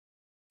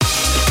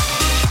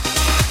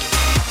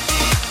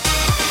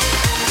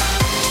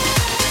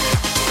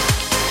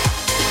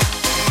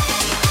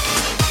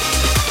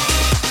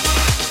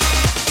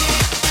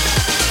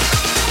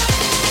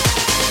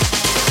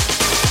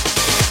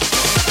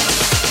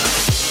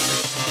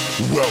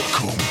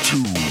Welcome to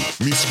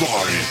Miss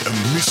Varg and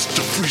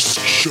Mr. Frisk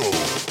Show.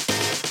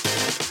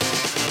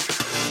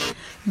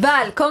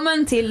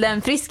 Välkommen till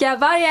den friska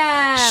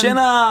vargen!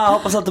 Tjena,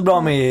 hoppas att det är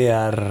bra med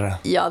er.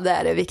 Ja, det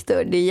är det,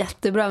 Viktor. Det är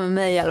jättebra med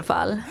mig i alla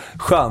fall.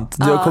 Skönt,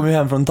 du har kommit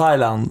hem från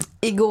Thailand.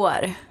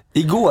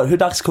 Igår, hur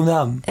dags kom du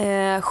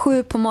hem?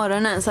 7 på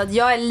morgonen, så att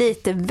jag är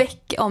lite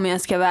väck om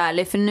jag ska vara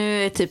ärlig. För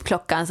nu är typ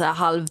klockan så här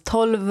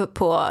 11:30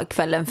 på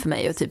kvällen för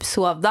mig och typ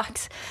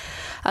sovdags.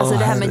 Alltså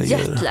det här med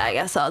jetlag,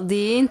 alltså, det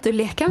är inte att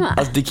leka med.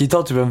 Alltså det kan ju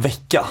ta typ en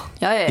vecka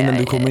innan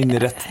du kommer in i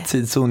rätt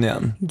tidszon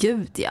igen.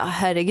 Gud, ja,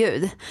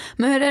 herregud.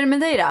 Men hur är det med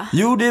dig då?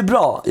 Jo, det är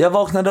bra. Jag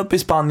vaknade upp i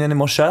Spanien i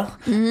morse,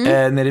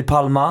 nere i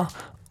Palma.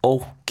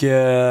 Och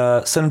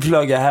sen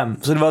flög jag hem.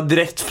 Så det var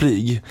direkt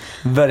flyg.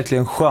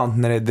 Verkligen skönt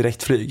när det är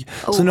direkt flyg.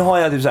 Så nu har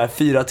jag typ så här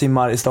 4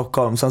 timmar i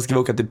Stockholm. Sen ska vi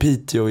åka till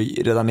Piteå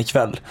redan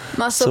ikväll.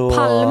 Men alltså så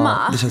Palma,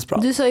 det känns bra.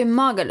 du sa ju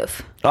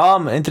Magaluf. Ja,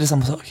 men är inte det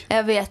samma sak?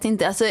 Jag vet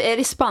inte, alltså är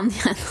det i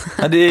Spanien?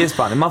 Ja, det är i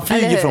Spanien, man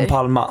flyger från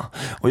Palma.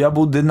 Och jag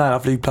bodde nära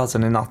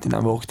flygplatsen i natt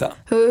innan vi åkte.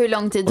 Hur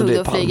lång tid tog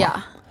det att flyga?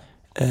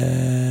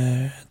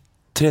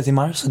 3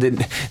 timmar, så det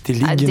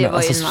ligger det var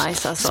alltså, ju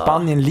nice, alltså.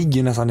 Spanien ligger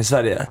ju nästan i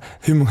Sverige.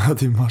 Hur många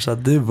timmar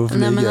satt du på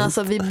flyget? Nej, men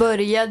alltså vi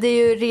började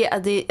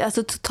ju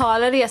alltså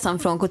totala resan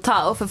från Koh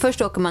Tao. För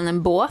först åker man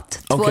en båt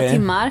 2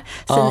 timmar,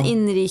 sen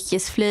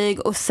inrikesflyg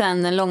och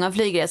sen den långa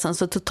flygresan.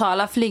 Så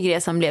totala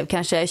flygresan blev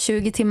kanske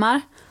 20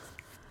 timmar.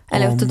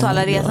 Eller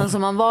totala resan, så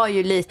man var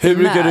ju lite. Hur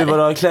brukar du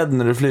vara klädd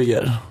när du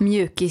flyger?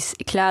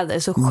 Mjukiskläder,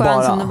 så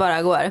skönt som det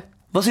bara går.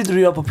 Vad sitter du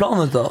och gör på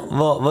planet då?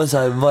 Vad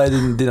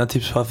är dina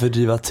tips för att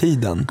fördriva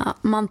tiden? Ja,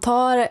 man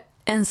tar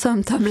en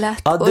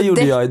sömntablett. Ja, det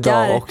gjorde jag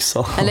idag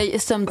också. Eller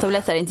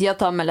sömntabletter, inte jag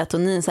tar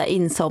melatonin, så här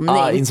insomning.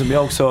 Ja, insomning.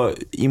 Jag också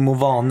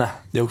Imovane.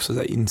 Det är också så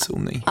här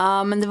insomning.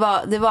 Ja, men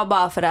det var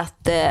bara för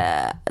att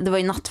det var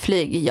ju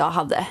nattflyg jag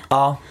hade.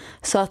 Ja.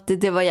 Så att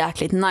det var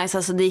jäkligt nice.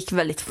 Alltså det gick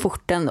väldigt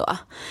fort ändå.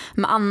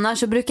 Men annars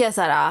så brukar jag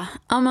så här,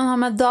 man ha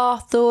med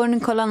datorn,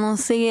 kolla någon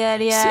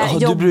serie,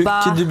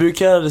 jobba. Du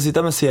brukar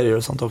sitta med serier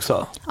och sånt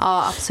också?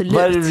 Ja, absolut.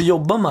 Vad är det du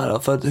jobbar med då?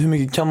 För hur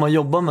mycket kan man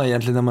jobba med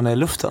egentligen när man är i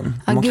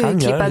luften? Ja, man gud, kan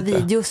klippa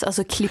videos.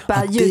 Alltså klippa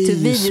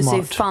YouTube-videos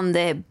är fan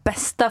det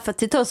bästa. För att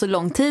det tar så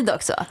lång tid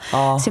också.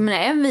 Så jag menar,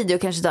 en video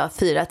kanske tar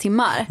 4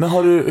 timmar. Men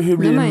hur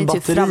blir det med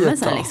batteriet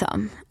sen,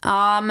 liksom?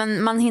 Ja,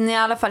 men man hinner i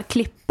alla fall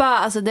klippa.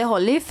 Alltså det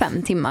håller ju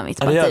 5 timmar mitt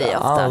batteri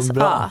oftast.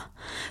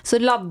 Så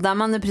laddar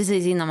man det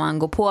precis innan man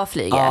går på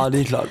flyget. Ja, det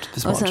är klart, det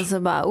är smart. Och sen så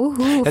bara,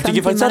 jag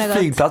tycker faktiskt att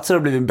flygplatser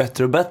har blivit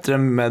bättre och bättre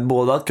med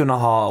både att kunna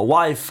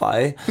ha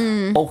wifi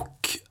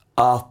och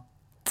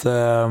att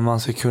man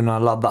ska kunna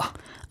ladda.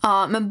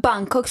 Ja, men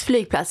Bangkoks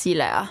flygplats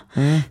gillar jag.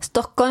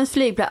 Stockholms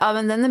flygplats, ja,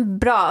 men den är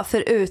bra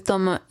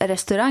förutom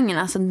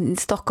restaurangerna. Alltså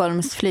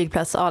Stockholms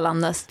flygplats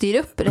Arlanda styr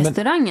upp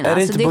restaurangerna. Men är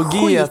det inte alltså,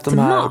 på G att de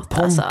här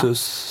Pontus alltså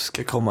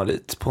ska komma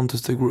dit?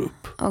 Pontus the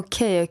Group.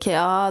 Okej,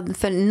 ja,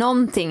 för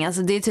någonting,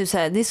 alltså det är typ så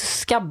här, det är så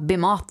skabbig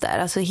mat där,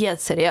 alltså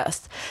helt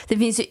seriöst. Det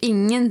finns ju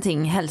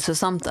ingenting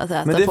hälsosamt att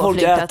äta på flygplatsen. Men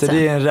det folk äter,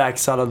 det är en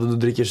räksallad och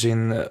dricker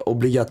sin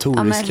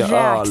obligatoriska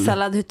öl.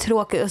 Räksallad, hur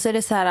tråkigt. Och så är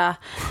det så här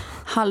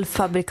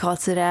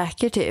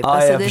halvfabrikatsräkor typ. Ja,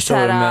 alltså, jag det är förstår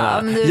så här,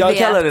 vad du menar. Jag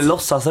kallar det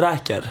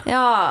låtsasräkor.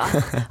 Ja,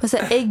 och så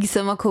ägg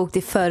som har kokt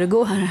i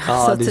förrgår.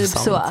 Ja, så det är typ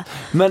sant. så.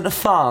 Men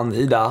fan,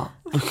 Ida,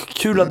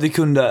 kul att vi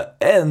kunde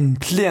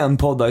äntligen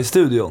podda i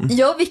studion.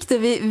 Ja, Victor,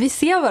 vi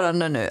ser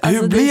varandra nu.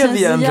 Alltså, hur blev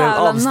vi egentligen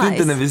avsnittet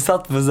nice. när vi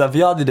satt på så här, för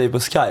jag hade dig på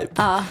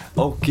Skype.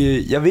 Och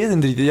jag vet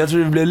inte riktigt, jag tror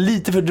det blev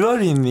lite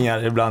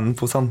fördröjningar ibland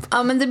på sånt.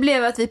 Ja, men det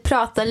blev att vi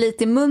pratade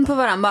lite i mun på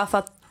varandra bara för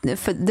att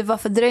det var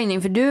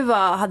fördröjning, för du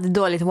hade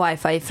dåligt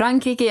wifi i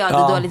Frankrike, jag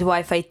hade dåligt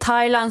wifi i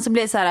Thailand. Så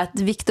blev det så här att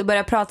Victor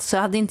började prata, så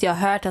hade inte jag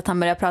hört att han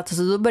började prata,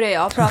 så då började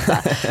jag prata.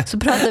 Så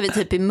pratade vi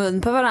typ i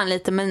mun på varandra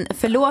lite, men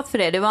förlåt för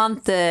det var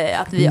inte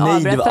att vi avbröt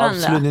varandra. Nej, det var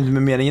absolut inte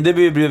med meningen, det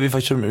blev vi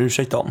faktiskt om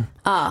ursäkt om.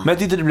 Men jag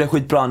tyckte det blev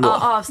skitbra ändå.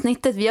 Ja,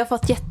 avsnittet, vi har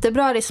fått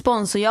jättebra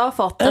respons. Och jag har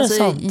fått,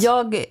 alltså,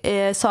 jag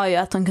sa ju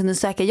att de kunde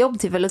söka jobb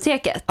till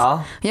Veloteket.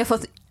 Jag har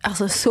fått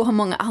så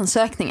många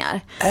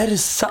ansökningar. Är det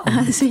sant?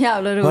 Det är så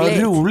jävla roligt.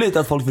 Vad roligt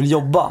att folk vill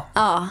jobba.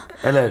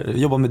 Eller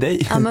jobba med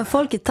dig. Ja, men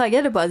folk är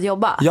taggade på att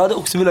jobba. Jag hade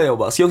också velat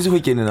jobba. Ska jag också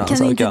skicka in en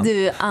ansökan? Kan inte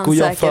du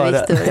ansöka,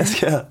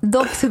 Victor?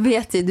 Dock så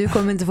vet jag, du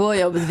kommer inte få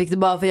jobbet, Victor,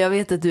 bara för jag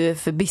vet att du är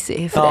för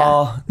busy för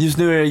det. Just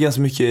nu är det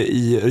ganska mycket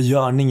i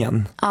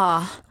görningen.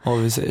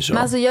 Om vi säger så.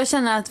 Men alltså jag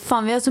känner att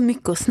fan, vi har så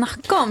mycket att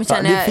snacka om,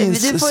 känner det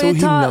finns du får så ju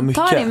himla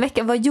mycket. Ta din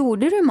vecka. Vad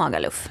gjorde du i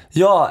Magaluf?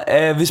 Ja,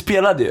 vi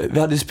spelade ju. Vi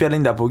hade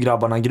spelning där på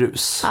Grabbarna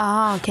Grus.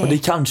 Okay. Och det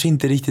kanske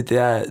inte riktigt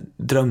är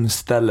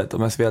drömstället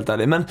om jag ska vara helt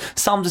ärlig. Men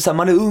samtidigt så här,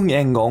 man är ung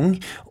en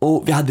gång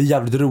och vi hade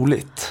jävligt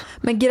roligt.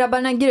 Men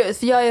Grabbarna Grus,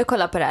 för jag har ju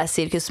kollat på det här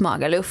Cirkus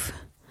Magaluf.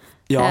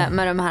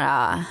 Med de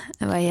här,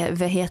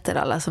 vad heter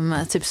alla som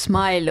typ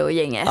Smile och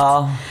gänget.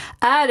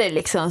 Är det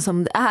liksom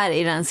som det är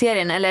i den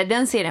serien, eller är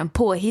den serien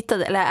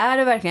påhittad, eller är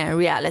det verkligen en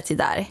reality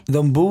där?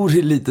 De bor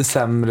i lite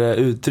sämre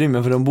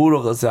utrymme, för de bor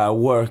ofta så här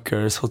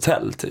workers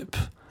hotel typ.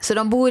 Så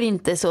de bor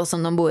inte så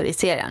som de bor i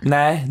serien?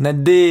 Nej,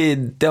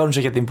 det har de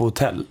checkat in på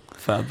hotell.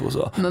 fan på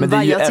så. Men det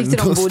är ju jag tyckte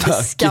de ändå bodde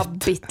stökigt.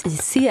 skabbigt i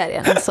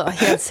serien, alltså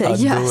helt Ja, då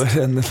seriöst. är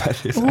det ännu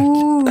värre.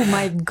 Oh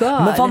my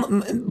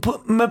god.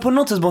 Men på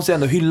något sätt måste jag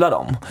ändå hylla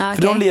dem. Okay.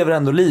 För de lever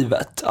ändå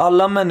livet.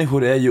 Alla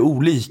människor är ju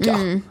olika.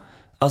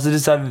 Alltså det är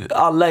så här,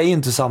 alla är ju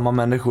inte samma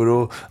människor.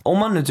 Och om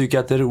man nu tycker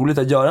att det är roligt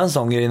att göra en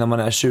sån grej när man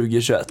är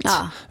 20-21.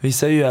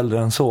 Vissa är ju äldre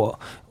än så.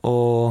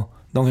 Och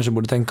de kanske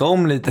borde tänka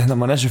om lite när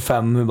man är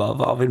 25. Hur bara,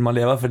 vad vill man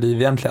leva för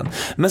liv egentligen?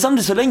 Men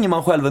samtidigt, så länge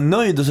man själv är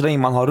nöjd och så länge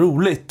man har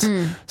roligt,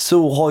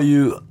 så har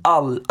ju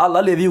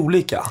alla lever ju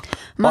olika.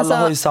 Alla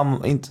har ju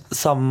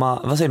samma,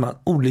 vad säger man,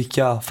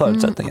 olika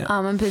förutsättningar.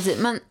 Ja, men precis.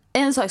 Men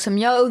en sak som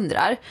jag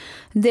undrar,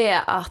 det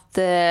är att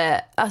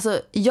alltså,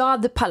 jag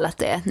hade pallat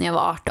det när jag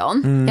var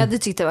 18. Jag hade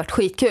tyckt det varit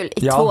skitkul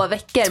i 2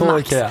 veckor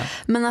max. Veckor, ja.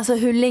 Men alltså,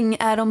 hur länge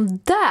är de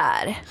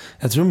där?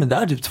 Jag tror de är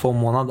där typ 2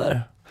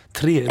 månader.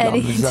 3 ibland. Är det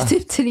inte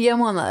typ 3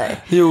 månader?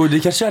 Jo, det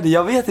kanske är det.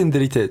 Jag vet inte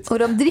riktigt. Och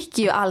de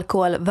dricker ju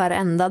alkohol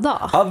varenda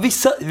dag. Ja,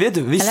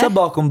 vissa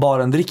bakom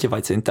baren dricker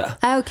faktiskt inte.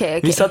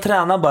 Okay. Vissa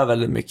tränar bara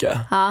väldigt mycket.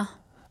 Ja.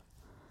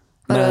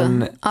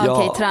 Men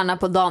träna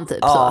på dagen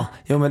typ så. Så.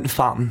 Jo men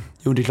fan.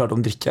 Jo, det är klart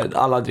de dricker.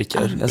 Alla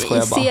dricker. Jag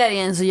skojar I bara.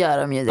 serien så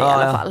gör de ju det i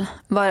alla fall.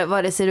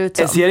 Vad det ser ut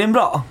som. Är serien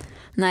bra?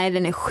 Nej,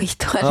 den är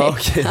skitdålig.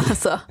 Okay.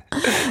 Alltså,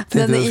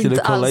 den är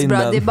inte alls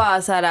bra. Det är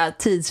bara så här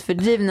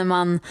tidsfördriv när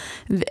man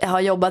har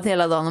jobbat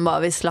hela dagen och bara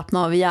vill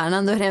slappna av i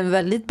hjärnan. Då är det en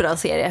väldigt bra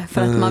serie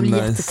för att man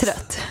blir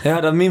jättetrött. Jag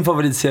hörde att min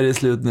favoritserie är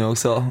slut nu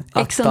också.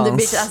 Ex on the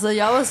Beach. Alltså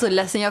jag var så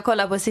ledsen. Jag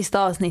kollade på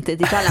sista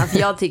avsnittet i Thailand för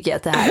jag tycker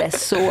att det här är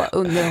så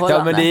underhållande.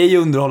 Ja, men det är ju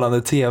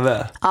underhållande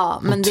tv. Ja,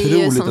 men det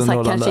är ju som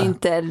sagt kanske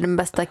inte den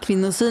bästa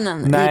kvinnosynen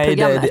i programmet.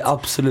 Nej, det är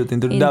absolut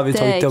inte. Det har vi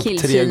tagit upp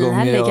 3 gånger.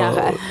 Heller,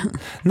 kanske.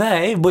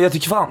 Nej, jag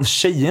tycker fan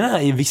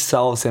tjejerna i vissa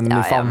avseenden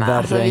är fan värre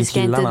alltså, än vi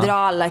ska killarna. inte dra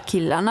alla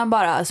killarna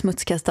bara,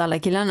 smutskasta alla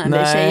killarna.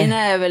 Nej. Tjejerna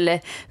är väl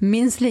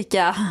minst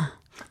lika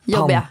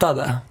jobbiga.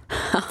 Pantade,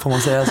 får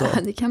man säga så?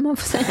 Det kan man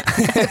få säga.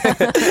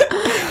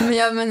 Men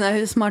jag menar,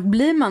 hur smart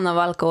blir man av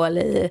alkohol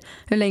i,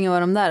 hur länge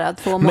var de där?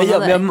 2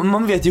 månader? Men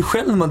man vet ju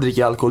själv när man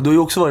dricker alkohol. Du har ju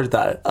också varit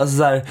där. Alltså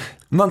så här,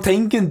 man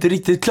tänker inte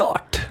riktigt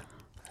klart.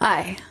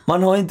 Nej.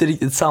 Man har inte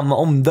riktigt samma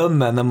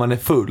omdöme när man är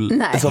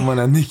full som man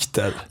är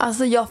nykter.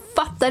 Alltså jag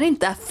fattar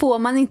inte, får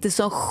man inte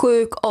så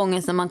sjuk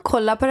ångest när man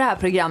kollar på det här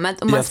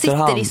programmet och man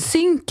sitter i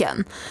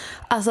synken?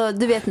 Alltså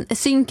du vet,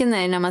 synken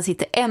är när man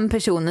sitter en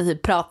person och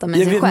typ pratar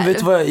med sig själv. Vet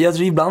du vad, jag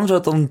tror ibland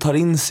att de tar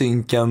in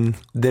synken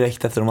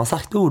direkt efter de har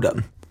sagt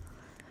orden.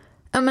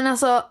 Ja, men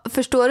alltså,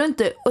 förstår du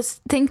inte? Och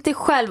tänk dig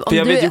själv om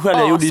jag du vet ju är själv,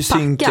 jag gjorde ju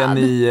aspackad. synken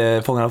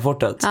i Fångarna på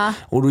fortet.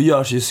 Och då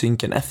görs ju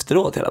synken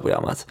efteråt hela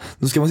programmet.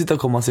 Då ska man sitta och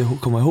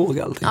komma ihåg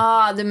allting.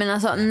 Ja, du menar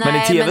så. Nej, men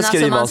i TV ska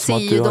det alltså, vara man som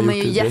att ser du ju, har de är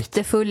gjort ju det direkt.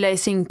 jättefulla i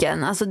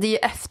synken. Alltså det är ju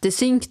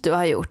eftersynk du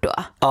har gjort då.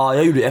 Ja,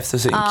 jag gjorde ju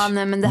eftersynk. Ja,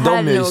 nej, men det här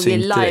är nog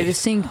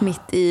live-synk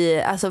mitt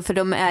i, alltså för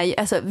de är ju,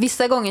 alltså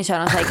vissa gånger kör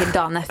de säkert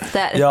dagen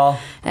efter. Ja.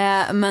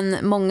 Men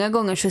många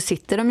gånger så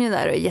sitter de ju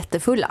där och är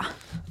jättefulla.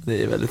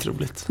 Det är väldigt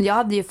roligt. Jag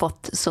hade ju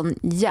fått sån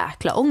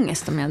jäkla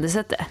ångest om jag hade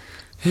sett det.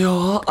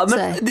 Ja, men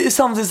det är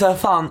samtidigt så här,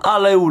 fan,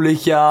 alla är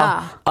olika.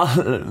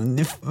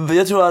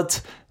 Jag tror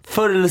att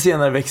förr eller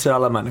senare växer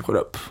alla människor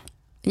upp.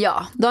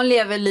 Ja, de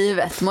lever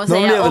livet, måste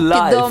jag säga. Och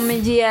life. De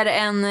ger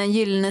en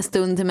gyllene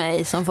stund till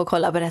mig som får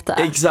kolla på detta.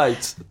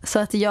 Exakt. Så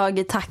att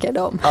jag tackar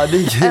dem. Ja, det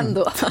är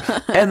ändå.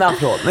 En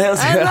applåd.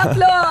 En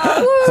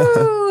applåd!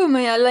 Woo!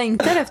 Men jag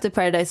längtar efter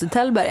Paradise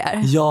Hotel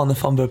börjar. Ja, när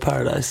fan börjar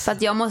Paradise? För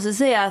att jag måste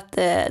säga att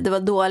det var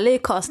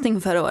dålig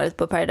casting förra året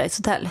på Paradise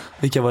Hotel.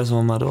 Vilka var det som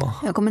var med då?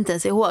 Jag kommer inte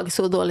ens ihåg,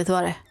 så dåligt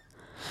var det.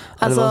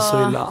 Alltså, det var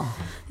så illa.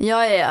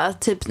 Ja,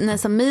 typ när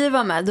Samir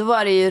var med, då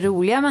var det ju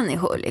roliga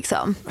människor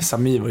liksom.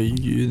 Samir var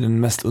ju den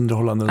mest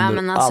underhållande under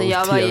men alltså, all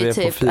jag var ju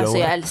TV på 4 år. alltså,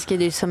 jag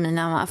älskade ju Samir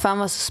när han, för han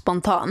var så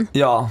spontan.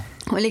 Ja.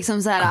 Och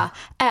liksom så här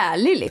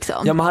ärlig liksom.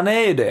 Ja, men han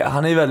är ju det.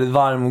 Han är ju väldigt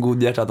varm och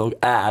godhjärtad och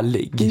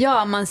ärlig.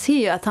 Ja, man ser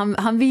ju att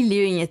han vill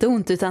ju inget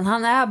ont, utan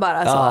han är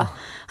bara så.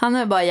 Han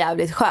är bara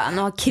jävligt skön.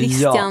 Och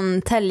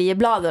Christian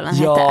Täljeblad eller han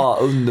heter. Ja,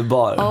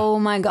 underbar. Oh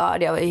my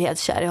god, jag var ju helt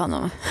kär i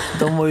honom.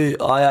 De var ju,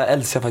 jag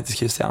älskar faktiskt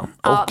Christian.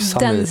 Ja, och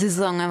Samir. den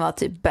säsongen var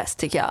typ bäst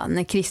tycker jag.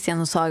 När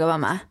Christian och Saga var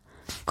med.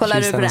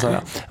 Kollar du på den?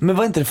 Men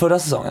var inte det förra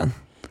säsongen?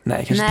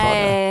 Nej, kanske inte var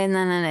det.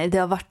 Nej. Det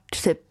har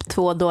varit typ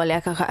 2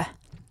 dåliga kanske.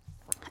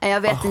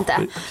 Jag vet inte.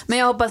 Men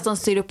jag hoppas de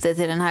styr upp det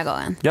till den här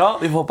gången. Ja,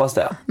 vi får hoppas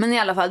det. Men i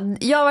alla fall,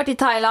 jag har varit i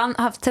Thailand,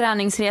 haft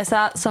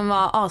träningsresa som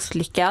var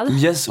aslyckad.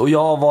 Yes, och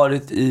jag har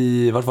varit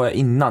i, vart var jag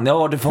innan? Jag har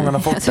varit i Fångarna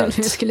på fortet. Jag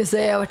trodde du skulle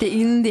säga jag har varit i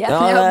Indien.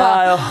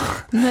 Ja,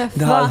 när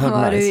fan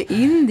var du i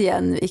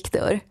Indien,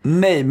 Viktor?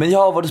 Nej, men jag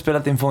har varit och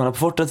spelat in Fångarna på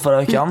fortet förra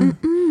veckan.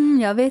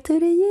 Jag vet hur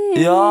det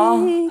gick. Ja.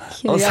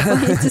 Och jag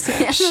får inte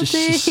säga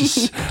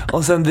någonting.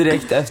 Och sen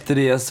direkt efter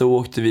det så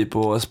åkte vi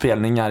på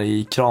spelningar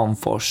i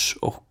Kramfors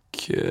och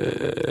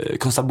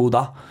Kosta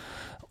Boda.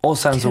 Och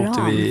sen så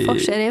åkte vi...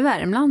 Kramfors, är det i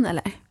Värmland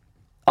eller?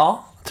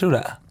 Ja, tror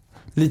det.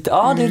 Lite,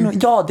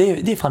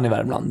 det är fan i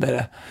Värmland, det är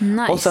det.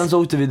 Nice. Och sen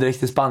så åkte vi direkt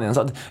till Spanien.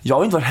 Så att jag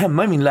har inte varit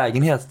hemma i min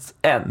lägenhet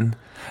än.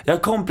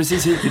 Jag kom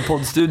precis hit till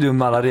poddstudion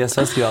med alla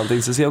resväskor och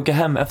allting, så ska jag åka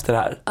hem efter det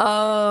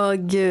här.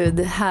 Gud,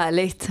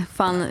 härligt.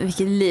 Fan,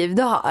 vilket liv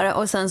du har.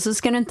 Och sen så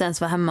ska du inte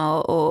ens vara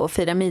hemma och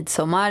fira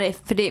midsommar.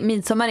 För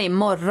midsommar är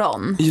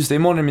imorgon. Just det,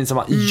 imorgon är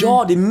midsommar.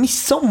 Ja, det är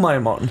midsommar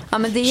imorgon. Ja,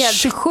 men det är helt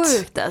Shit.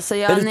 sjukt alltså.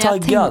 Är du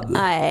taggad?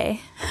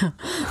 Nej.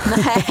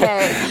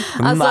 Nej.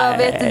 Alltså, Nej.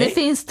 vet du, det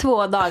finns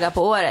 2 dagar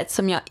på året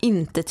som jag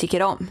inte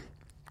tycker om.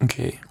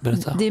 Okej,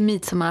 berätta. Det är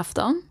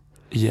midsommarafton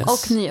Yes.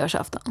 och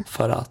nyårsafton.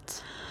 För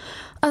att?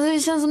 Alltså det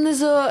känns som det är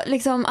så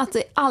liksom, att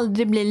det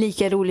aldrig blir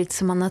lika roligt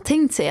som man har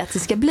tänkt sig att det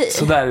ska bli.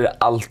 Så där är det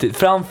alltid.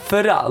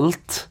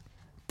 Framförallt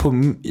på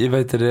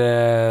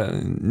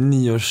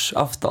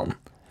nyårsafton.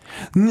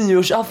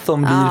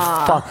 Nyårsafton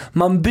blir fan,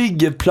 man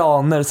bygger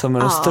planer som är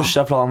de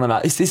största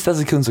planerna. I sista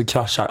sekund så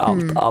kraschar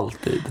allt,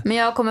 alltid. Men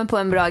jag kommer på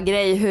en bra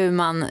grej hur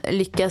man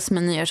lyckas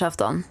med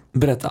nyårsafton.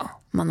 Berätta.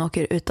 Man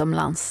åker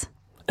utomlands.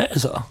 Är det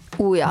så?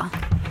 Oh ja.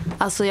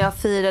 Alltså jag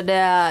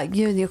firade,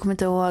 gud jag kommer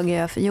inte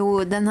ihåg.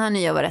 Jo, den här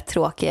nya var rätt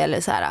tråkig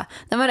eller så här.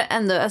 Den var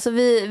ändå, alltså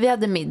vi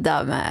hade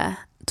middag med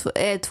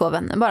 2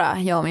 vänner bara,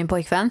 jag och min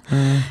pojkvän.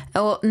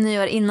 Och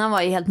nyår innan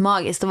var ju helt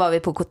magiskt. Då var vi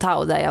på Koh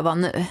Tao där jag var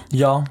nu.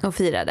 Ja. Och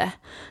firade.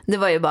 Det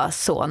var ju bara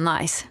så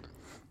nice.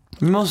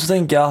 Vi måste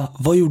tänka,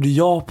 vad gjorde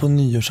jag på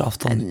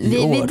nyårsafton i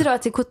år? Vi drar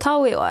till Koh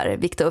Tao i år,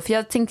 Victor. För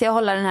jag tänkte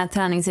hålla den här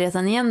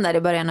träningsresan igen där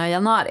i början av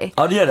januari.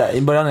 Ja, det gör det.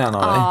 I början av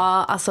januari.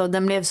 Ja, alltså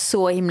den blev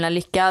så himla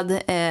lyckad,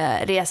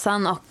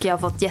 resan. Och jag har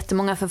fått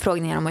jättemånga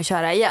förfrågningar om att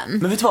köra igen.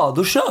 Men vet du vad,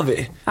 då kör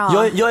vi.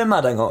 Jag är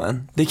med den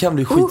gången. Det kan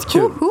bli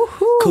skitkul.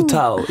 Koh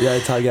Tao, jag är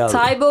taggad.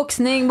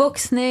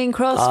 Thai-boxning,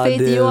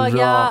 crossfit, yoga.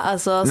 Bra.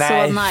 Alltså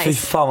Nej, så nice. fy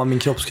fan vad min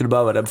kropp skulle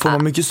behöva det. Får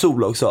man mycket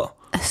sol också?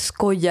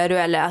 Skojar du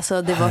eller?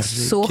 Alltså det var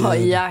så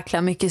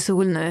jäkla mycket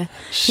sol nu.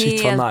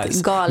 Shit, helt vad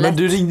nice. galet. Men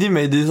du ringde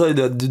mig, du sa ju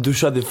det att du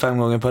duschade 5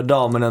 gånger per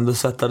dag, men ändå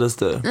svettades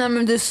du. Nej,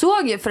 men du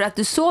såg ju, för att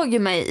du såg ju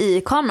mig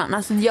i kameran.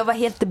 Alltså jag var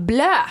helt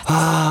blöt.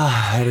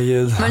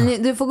 Herregud.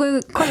 Men du får gå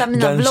och kolla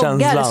mina Den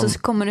vloggar känslan. så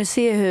kommer du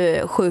se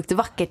hur sjukt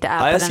vackert det är Ja,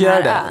 på jag den ska här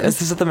göra det. ön. Jag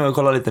ska sätta mig och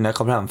kolla lite när jag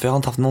kommer hem, för jag har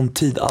inte haft någon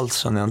tid alls,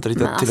 känner jag inte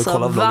riktigt Men till att alltså,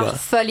 kolla vloggar.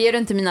 följer du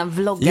inte mina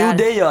vloggar? Jo,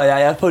 det gör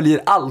jag. Jag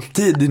följer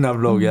alltid dina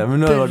vloggar, men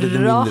nu har det varit lite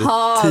mindre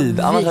tid.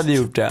 Annars hade jag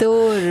gjort det.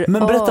 Victor.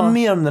 Men berätta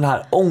mer om den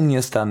här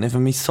ångesten inför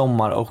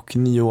midsommar och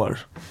nyår.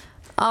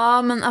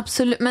 Ja, men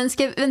absolut. Men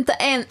ska vi vänta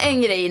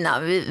en grej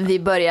innan vi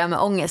börjar med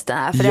ångesten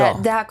här. För Ja.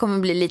 det här kommer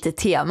bli lite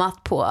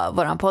temat på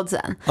våran podd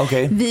sen.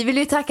 Okej. Vi vill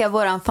ju tacka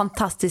våran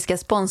fantastiska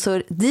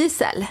sponsor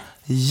Diesel.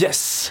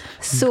 Yes.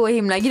 Så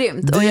himla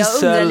grymt. Och jag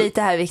Diesel. undrar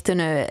lite här, Victor,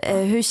 nu.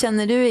 Hur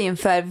känner du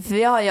inför? För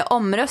vi har ju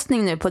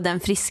omröstning nu på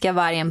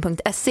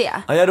denfriskavargen.se.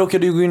 Ja, jag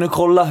råkade ju gå in och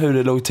kolla hur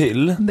det låg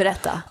till.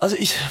 Berätta. Alltså,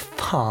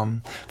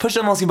 fan. Först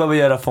att man ska behöva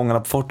göra Fångarna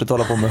på fortet,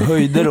 hålla på med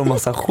höjder och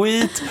massa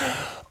skit.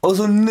 Och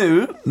så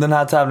nu, den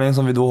här tävlingen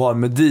som vi då har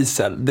med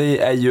Diesel, det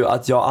är ju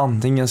att jag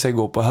antingen ska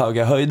gå på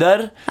höga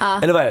höjder,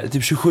 eller vad är det?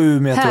 Typ 27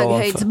 meter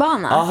Höghöjdsbana.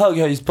 ovanför. Ja,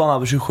 höghöjdsbana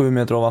på 27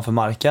 meter ovanför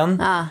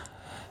marken. Ja.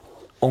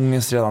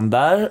 Ångest redan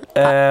där.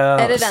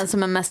 Är det den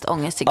som är mest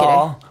ångest, tycker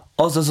Ja,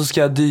 och så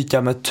ska jag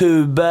dyka med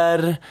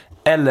tuber.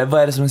 Eller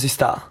vad är det som är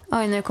sista? du?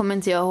 Oj, nu kommer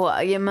inte jag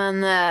ihåg.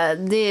 Men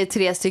det är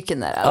 3 stycken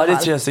där i alla Ja, det är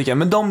fall. 3 stycken.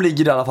 Men de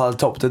ligger i alla fall i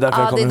topp. Det är därför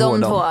jag Ja, det kommer är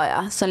ihåg de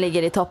dem. 2 som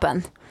ligger i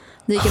toppen.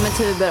 Dyker med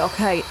tuber och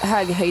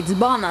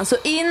höghöjdsbanan. Så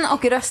in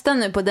och rösta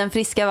nu på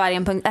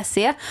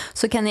denfriskavargen.se,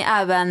 så kan ni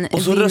även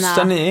Och så vinna...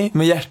 röstar ni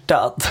med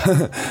hjärtat.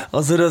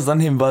 Och så röstar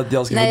ni på att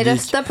jag ska Nej, få dyka.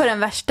 rösta på den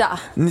värsta.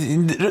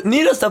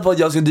 Ni röstar på att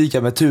jag ska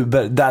dyka med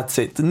tuber.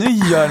 That's it. Nu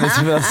gör ni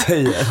som jag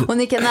säger. Och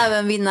ni kan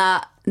även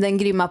vinna den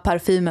grymma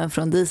parfymen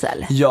från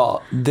Diesel.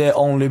 Ja, The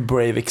Only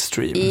Brave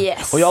Extreme.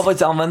 Yes. Och jag har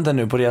faktiskt använt den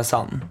nu på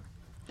resan.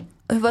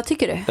 Vad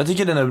tycker du? Jag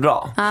tycker den är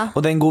bra. Ja.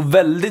 Och den går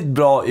väldigt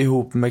bra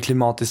ihop med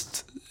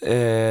klimatiskt...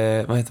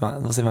 vad heter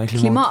man? Vad säger man?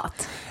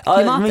 Klimat. Ja,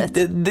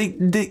 Klimatet.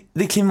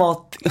 det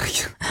klimat...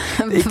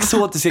 det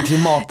exotiska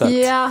klimatet.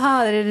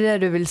 Jaha, det är det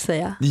du vill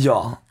säga.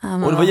 Ja, men och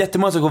det var vad-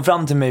 jättemånga som kom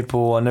fram till mig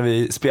på när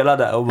vi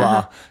spelade och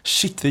bara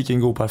shit vilken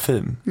god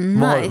parfym.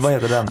 Nice. Vad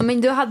heter den? Ja,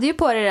 men du hade ju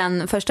på dig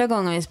den första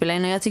gången vi spelade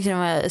in och jag tyckte den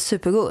var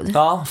supergod.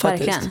 Ja,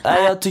 faktiskt. Verkligen.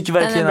 Nej, jag tycker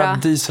Den är verkligen bra.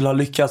 att Diesel har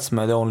lyckats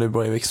med The Only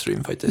Brave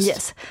Extreme faktiskt.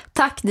 Yes.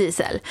 Tack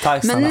Diesel.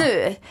 Tack, men Sanna.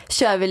 nu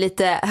kör vi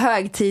lite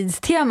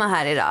högtidstema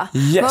här idag.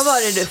 Yes. Vad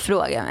var det du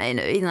frågade mig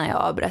nu innan jag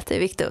avbröt dig,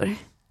 Victor?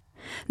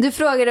 Du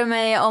frågade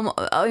mig om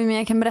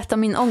jag kan berätta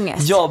om min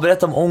ångest. Ja,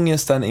 berätta om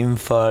ångesten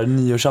inför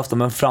nyårsafton,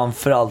 men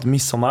framförallt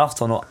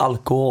midsommarafton och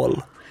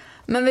alkohol.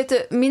 Men vet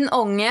du, min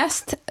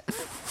ångest,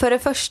 för det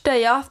första,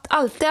 jag har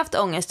alltid haft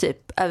ångest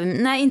typ,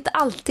 inte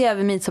alltid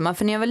över midsommar,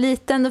 för när jag var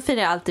liten då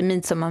firade jag alltid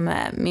midsommar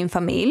med min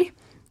familj.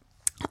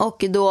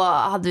 Och då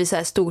hade vi så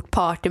här stort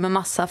party med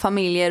massa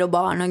familjer och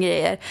barn och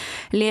grejer.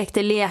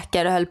 Lekte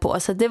lekar och höll på.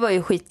 Så det var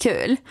ju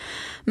skitkul.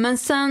 Men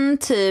sen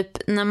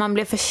typ när man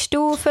blev för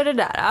stor för det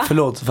där.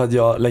 Förlåt för att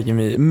jag lägger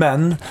mig i.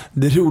 Men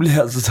det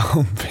roligaste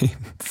som finns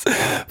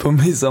på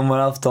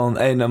midsommarafton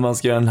är när man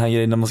ska göra den här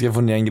grejen. När man ska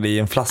få ner en grej i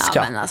en flaska.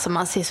 Ja men alltså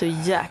man ser så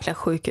jäkla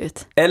sjuk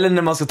ut. Eller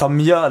när man ska ta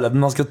mjölet.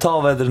 Man ska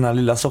ta den här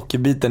lilla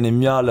sockerbiten i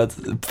mjölet.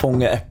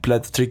 Fånga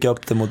äpplet, trycka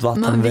upp det mot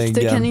vattenväggen. Men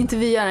Victor, kan inte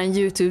vi göra en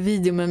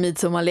YouTube-video med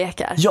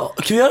midsommarlekar? Ja,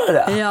 kan vi göra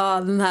det?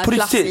 Ja, den här på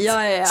riktigt?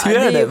 Ja. Ska vi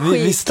göra det?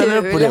 Vi ställer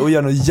upp på det och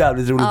gör något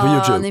jävligt roligt på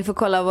YouTube. Ja, ni får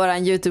kolla våran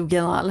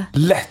YouTube-kanal.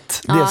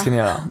 Lätt, det ska ni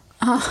göra.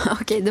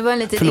 Okej, det var en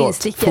liten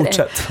instickare.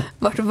 Fortsätt.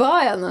 Vart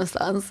var jag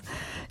någonstans?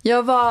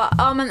 Jag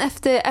var, men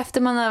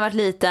efter man hade varit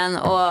liten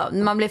och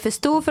man blev för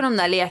stor för de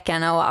där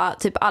lekarna och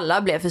typ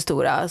alla blev för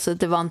stora så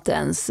det var inte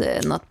ens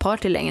något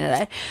party längre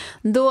där.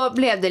 Då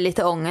blev det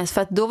lite ångest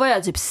för att då var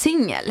jag typ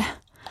singel.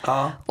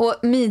 Ja. Och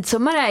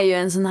midsommar är ju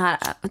en sån här,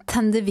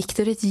 tänder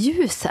Victor ett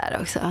ljus här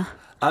också?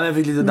 Ja, men jag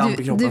fick lite damp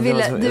i kroppen.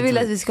 Du vill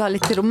att vi ska ha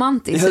lite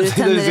romantiskt så du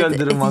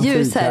tänder ett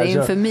ljus här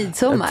inför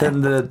midsommar. Jag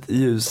tänder ett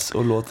ljus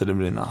och låter det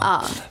brinna.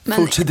 Ja, men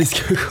fortsätt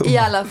diskussion. I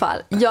alla fall,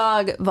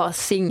 jag var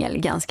singel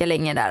ganska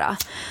länge där.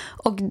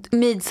 Och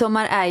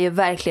midsommar är ju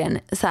verkligen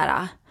så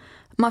här,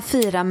 man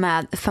firar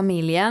med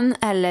familjen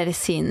eller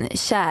sin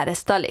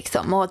käresta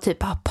liksom och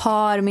typ har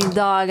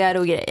parmiddagar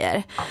och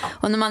grejer.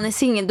 Och när man är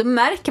singel då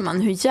märker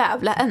man hur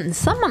jävla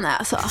ensam man är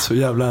alltså. Så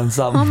jävla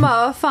ensam. Man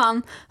bara, vad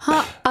fan?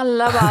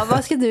 Alla bara,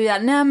 vad ska du göra?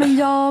 Nej men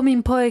jag och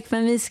min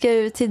pojkvän vi ska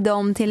ut till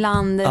dem till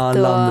landet och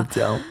landet,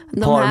 ja.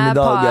 de här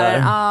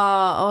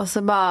par, och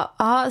så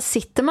bara,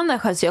 sitter man där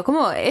själv. Så jag kommer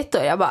ihåg ett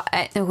år, jag bara,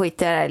 nu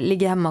skiter jag där,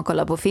 ligger hemma och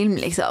kollar på film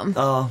liksom.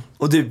 Ja,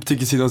 och typ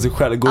tycker synd om sig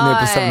själv. Går ner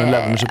på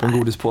 7-Eleven och köper en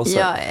godispåse.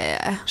 Ja.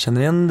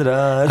 Känner igen det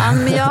där. Ja,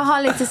 men jag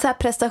har lite så här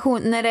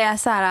prestation när det är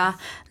så här,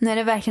 när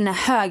det verkligen är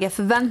höga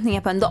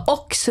förväntningar på en dag.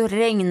 Och så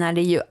regnar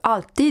det ju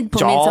alltid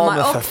på midsommar.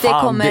 Och det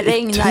kommer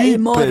regna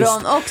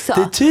imorgon också.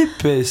 Det är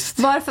typiskt.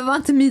 Varför var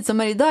inte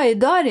midsommar idag?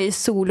 Idag är det ju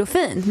sol och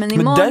fint. Men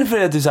imorgon... därför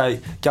är jag typ så här,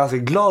 ganska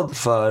glad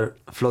för,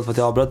 förlåt för att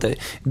jag avbröt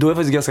dig. Då är jag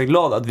faktiskt ganska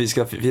glad att vi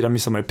ska fira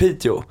midsommar i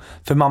Piteå.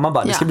 För mamma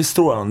bara, det ska bli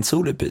strålande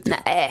sol i Piteå.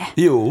 Nej.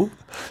 Jo,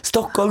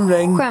 Stockholm,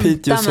 regn,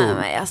 Piteå, sol. Med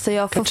mig. Alltså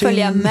jag får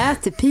följa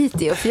med till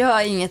Piteå för jag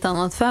har inget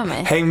annat för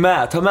mig. Häng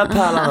med, ta med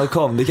pärlan och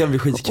kom, det kan bli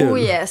skitkul.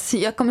 Oh yes,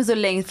 jag kommer så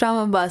längst fram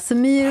och bara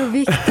Samir och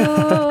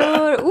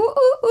Victor,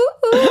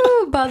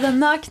 bada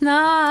nakna.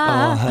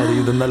 Ja,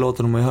 herregud, den där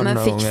låten har man ju hört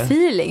några gånger. Men fick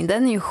feeling,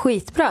 den är ju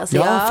skitbra så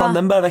fan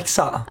den börjar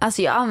växa.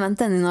 Alltså jag har använt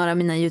den i några av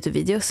mina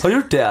YouTube-videos. Har du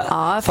gjort det?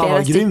 Ja, fan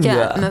vad grym du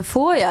är. Men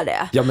får jag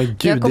det? Ja men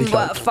gud, jag kommer det är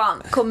klart. bara,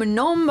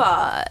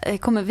 fan,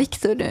 kommer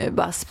Victor nu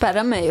bara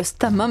spärra mig och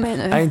stämma mig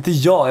nu? Nej, inte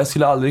jag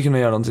skulle aldrig kunna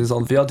göra någonting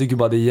sånt. För jag tycker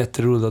bara det är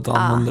jätteroligt att du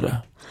använder det.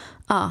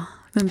 Ja,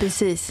 men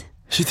precis.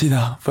 Shit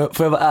Ida, får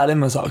jag vara ärlig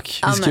med en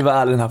sak? Vi ska ju vara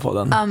ärlig i den här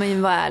podden. Ja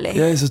men var ärlig.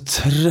 Jag är så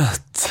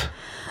trött.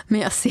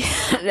 Men jag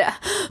ser det.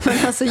 Men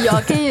alltså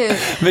jag kan ju...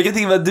 Men jag kan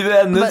tänka mig att du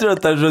är ännu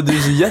tröttare så du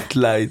är så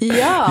jetlagged.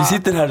 Ja. Vi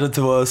sitter här som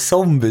två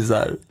zombies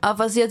här. Ja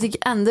fast jag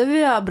tycker ändå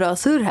vi har bra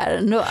surr här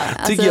ändå.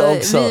 Tycker jag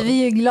också.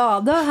 Vi är ju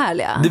glada och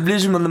härliga. Det blir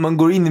som att när man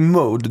går in i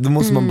mode, då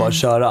måste man bara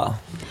köra.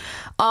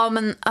 Ja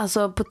men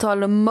alltså på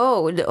tal om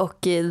mode och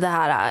det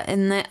här.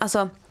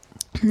 Alltså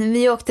när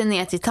vi åkte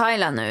ner till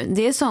Thailand nu,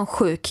 det är sån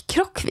sjuk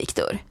krock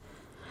Victor.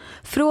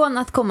 Från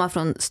att komma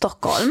från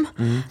Stockholm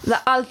där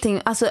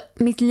allting, alltså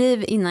mitt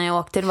liv innan jag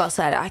åkte det var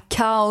så här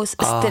kaos,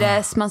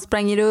 stress, man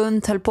sprang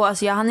runt, höll på,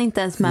 alltså jag hann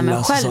inte ens med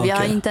mig själv, jag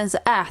hann inte ens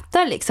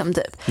äta liksom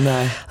typ.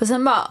 Nej. Och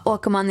sen bara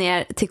åker man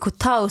ner till Koh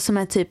Tao som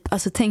är typ,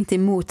 alltså tänk dig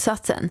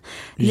motsatsen.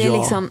 Det är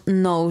liksom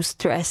no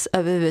stress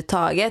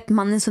överhuvudtaget,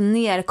 man är så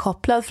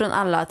nerkopplad från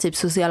alla typ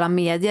sociala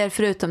medier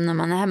förutom när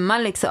man är hemma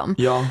liksom.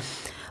 Ja.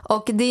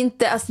 Och det är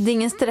inte, alltså det är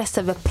ingen stress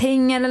över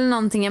pengar eller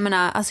någonting. Jag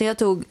menar, alltså jag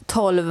tog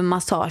 12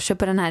 massager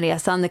på den här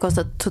resan. Det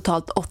kostade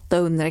totalt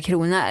 800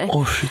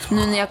 kronor.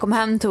 Nu när jag kom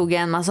hem tog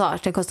jag en massage.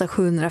 Det kostade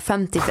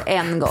 750 för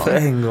en gång. För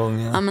en gång,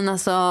 ja. Ja men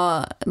alltså,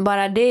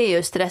 bara det är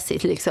ju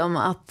stressigt liksom.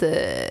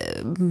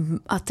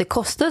 Att det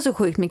kostar så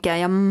sjukt mycket.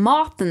 Ja,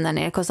 maten där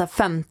nere kostar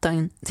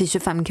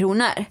 15-25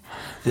 kronor.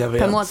 Jag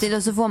vet. Per måltid,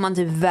 och så får man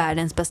typ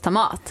världens bästa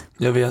mat.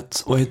 Jag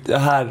vet. Och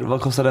här,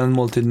 vad kostar en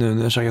måltid nu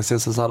när jag käkar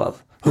caesarsallad?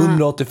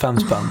 185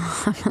 spänn.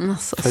 Men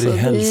alltså, för i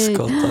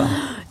helskotta.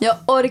 Jag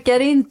orkar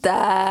inte.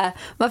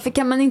 Varför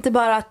kan man inte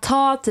bara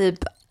ta typ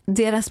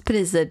deras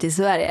priser till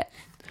Sverige?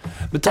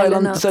 Men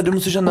Thailand, så här, du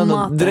måste känna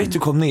ändå, direkt du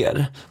kom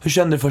ner. Hur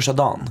kände du första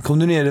dagen? Kom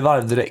du ner i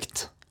varv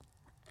direkt?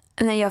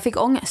 Nej, jag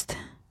fick ångest.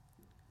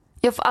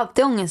 Jag får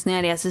alltid ångest när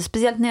jag reser.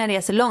 Speciellt när jag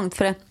reser långt.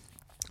 För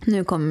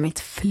nu kommer mitt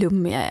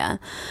flummiga igen.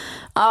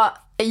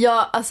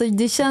 Ja, alltså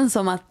det känns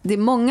som att det är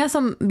många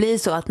som blir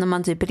så att när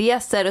man typ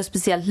reser och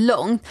speciellt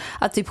långt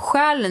att typ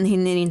själen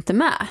hinner inte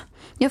med.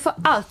 Jag får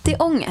alltid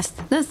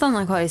ångest. Den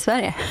stannar kvar i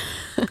Sverige.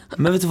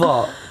 Men vet du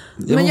vad?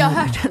 Men jag har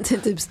hört att det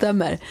typ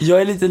stämmer.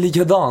 Jag är lite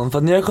likadan, för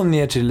att när jag kom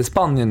ner till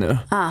Spanien nu,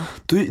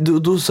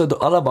 då sa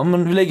alla bara,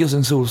 men vi lägger oss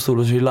en solstol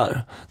och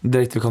chillar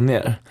direkt vi kom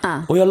ner.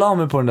 Och jag la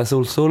mig på den där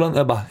solstolen,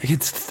 jag bara,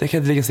 jag kan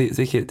inte ligga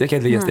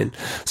still.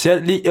 Så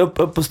jag gick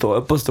upp och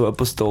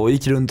stå och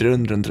gick runt.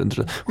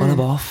 Och alla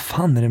bara, vad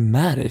fan är det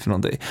med dig för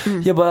någonting?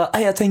 Jag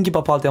bara, jag tänker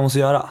bara på allt jag måste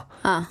göra.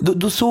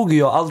 Då såg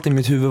jag allt i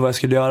mitt huvud vad jag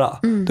skulle göra.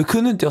 Då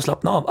kunde inte jag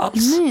slappna av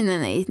alls.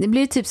 Nej. Det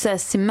blir typ så här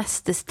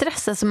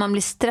semesterstress. Alltså man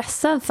blir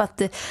stressad för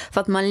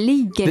att man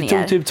ligger ner. Det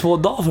tog typ 2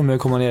 dagar för mig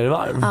att komma ner i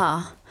varv.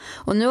 Ja.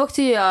 Och nu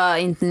åkte jag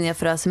inte ner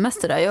för att ha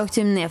semester då. Jag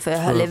åkte ner för att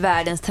jag höll i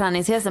världens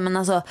träningsresa. Men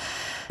alltså,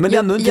 men det är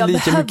ändå inte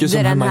lika mycket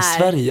som hemma i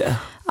Sverige.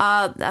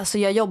 Ja, alltså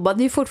jag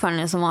jobbade ju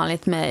fortfarande som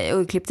vanligt med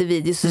och klippte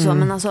videos och så.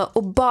 Men alltså,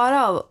 och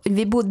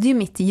vi bodde ju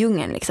mitt i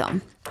djungeln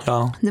liksom.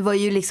 Ja. Det var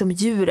ju liksom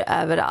djur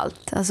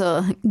överallt.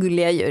 Alltså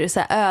gulliga djur, så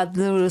här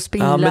ödlor och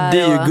spindlar. Ja, men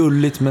det är ju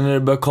gulligt, men när det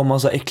börjar komma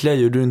så äckliga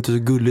djur, då är det inte så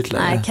gulligt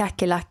längre. Nej,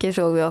 kackerlackor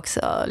såg vi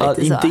också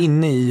lite inte så.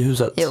 Inne i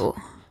huset. Jo.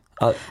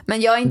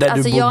 Men jag är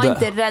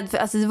inte rädd för,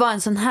 alltså det var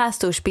en sån här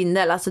stor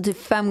spindel, alltså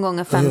typ 5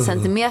 gånger 5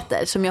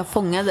 centimeter som jag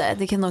fångade.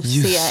 Det kan du också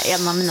se i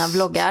en av mina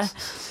vloggar.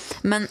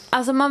 Men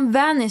alltså man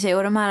vänjer sig,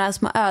 och de här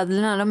små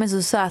ödlorna, de är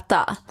så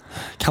söta.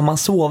 Kan man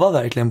sova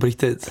verkligen på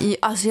riktigt?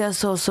 Alltså jag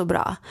sov så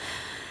bra.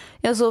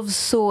 Jag sov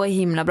så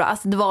himla bra.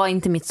 Alltså det var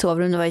inte mitt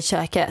sovrum, det var i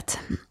köket.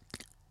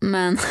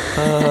 Men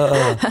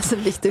alltså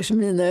Viktors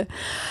min nu.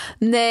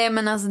 Nej,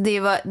 men alltså det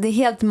är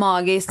helt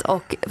magiskt.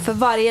 Och för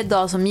varje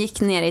dag som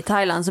gick ner i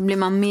Thailand så blir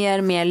man mer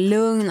och mer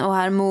lugn och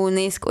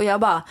harmonisk. Och jag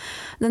bara,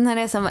 den här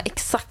resan var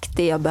exakt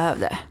det jag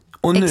behövde.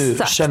 Och nu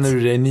känner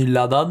du dig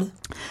nyladdad?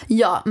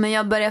 Ja, men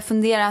jag började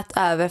fundera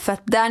över, för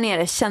att där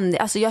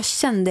nere jag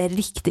kände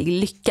riktig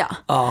lycka.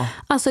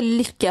 Alltså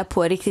lycka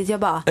på riktigt. Jag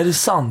bara, är det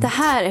sant? Det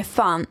här är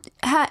fan,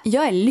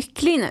 jag är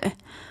lycklig nu.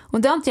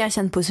 Och det har inte jag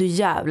känt på så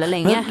jävla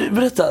länge. Men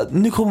berätta,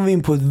 nu kommer vi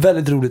in på ett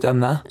väldigt roligt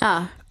ämne.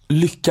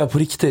 Lycka på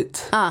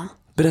riktigt.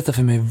 Berätta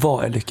för mig,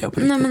 vad är lycka på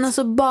riktigt? Nej, men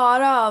alltså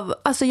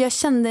alltså jag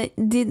kände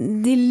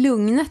det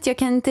lugnet. Jag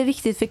kan inte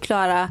riktigt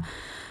förklara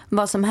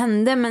vad som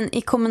hände, men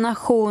i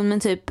kombination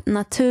med typ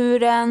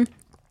naturen,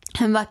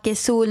 en vacker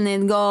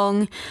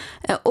solnedgång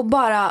och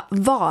bara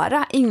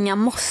vara, inga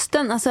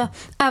måsten. Alltså,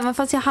 även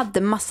fast jag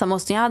hade massa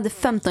måsten, jag hade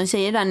 15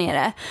 tjejer där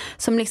nere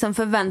som liksom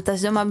förväntade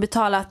sig, de har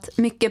betalat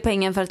mycket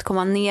pengar för att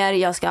komma ner,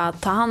 jag ska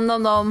ta hand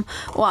om dem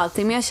och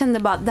allting, men jag kände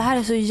bara, det här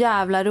är så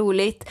jävla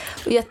roligt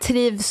och jag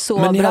trivs så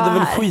bra. Men ni hade väl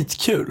här.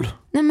 Skitkul?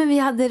 Nej, men vi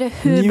hade det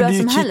hur bra som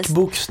helst. Ni gjorde ju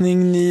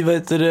kickboxning,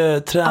 ni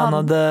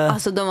tränade.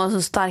 Alltså de var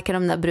så starka,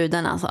 de där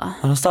brudarna alltså.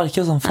 Var de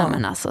starka som fan? Nej,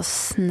 men alltså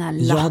snälla.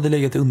 Jag hade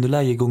legat i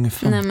underläge gånger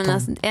 15. Nej, men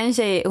alltså, en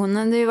tjej, hon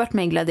hade ju varit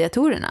med i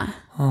Gladiatorerna.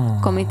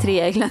 Kommit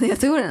 3 i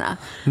Gladiatorerna.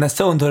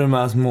 Nästa gång tar du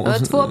med små. Det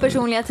var 2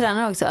 personliga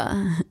tränare också.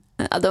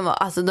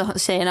 Ja,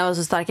 tjejerna var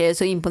så starka, jag är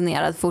så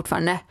imponerad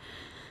fortfarande.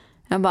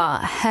 Jag bara,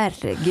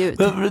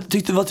 herregud.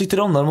 Vad tyckte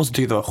de då? De måste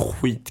tycka det var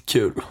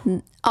skitkul.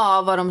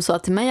 Ja, vad de sa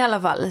till mig i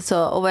alla fall.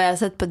 Så, och vad jag har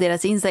sett på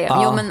deras Instagram.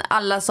 Jo, men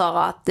alla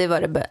sa att det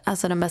var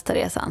den bästa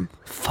resan.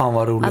 Fan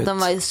vad roligt. Att de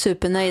var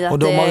supernöjda. Och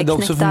de hade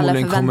också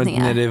förmodligen alla kommit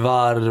ner i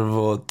varv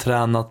och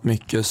tränat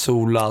mycket,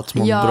 solat,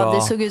 mått bra. Ja,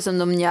 det såg ut som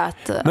de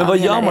njöt. Men vad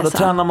gör man då?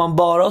 Tränar man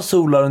bara,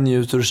 solar och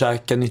njuter och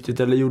käkar nyttigt?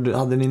 Eller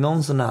hade ni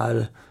någon sån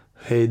här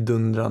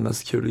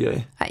hejdundrandes kul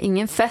grej? Ja,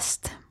 ingen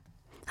fest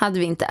hade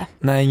vi inte.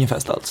 Nej, ingen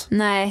fest alls.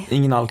 Nej.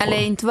 Ingen alkohol.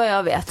 Eller inte vad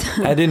jag vet.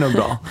 Nej, det är nog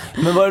bra.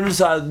 Men var det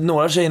så här,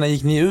 några tjejerna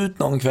gick ni ut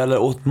någon kväll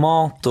och åt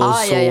mat och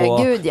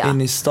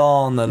in i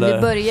stan eller?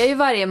 Vi börjar ju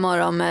varje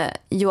morgon med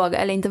yoga,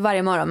 eller inte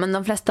varje morgon, men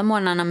de flesta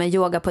morgnarna med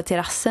yoga på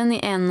terrassen i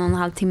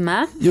 1,5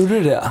 timme. Gjorde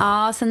du det?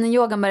 Ja, sen när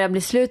yogan började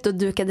bli slut och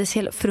dukades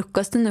hela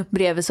frukosten upp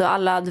bredvid, så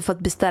alla hade fått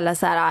beställa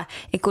så här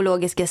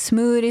ekologiska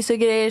smoothies och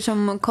grejer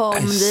som kom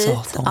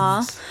dit.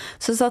 Ja.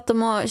 Så satt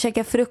de och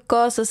käkade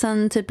frukost och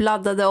sen typ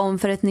laddade om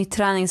för ett nytt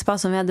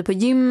träningspass som vi hade på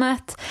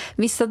gymmet.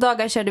 Vissa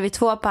dagar körde vi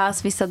 2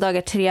 pass, vissa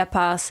dagar 3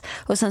 pass.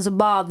 Och sen så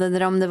badade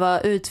de, det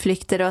var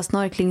utflykter, det var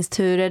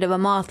snorklingsturer, det var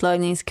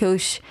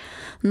matlagningskurs.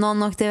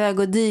 Någon åkte iväg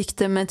och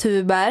dykte med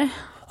tuber.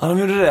 Ja, de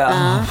gjorde det.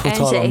 Får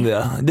tala om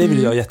det. Det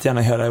vill jag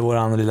jättegärna höra i vår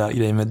andra lilla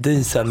grej med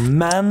Diesel.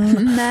 Men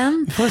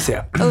vi får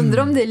se.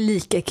 Undrar om det är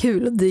lika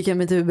kul att dyka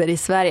med tuber i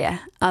Sverige.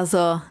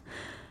 Alltså...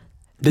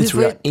 Det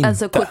tror jag inte.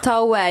 Alltså Koh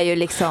Tao är ju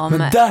liksom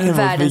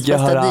världens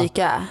bästa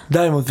dyka.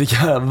 Däremot fick jag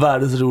höra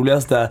världens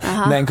roligaste.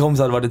 När en kompis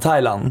hade varit i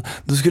Thailand,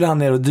 då skulle han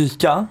ner och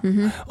dyka.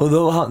 Och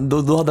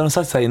då hade de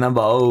sagt så här innan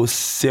bara,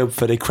 se upp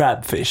för det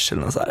crabfish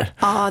eller något så här.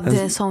 Ja,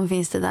 sån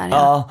finns det där.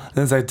 Ja,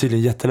 den är säkert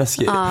tydligen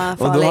jätteläskig.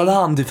 Och då hade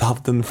han typ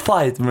haft en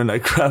fight med den där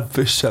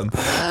crabfishen.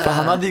 För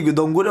han hade ju,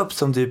 de går upp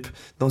som typ,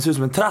 de ser ut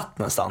som en tratt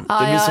nästan.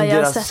 Det blir som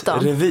deras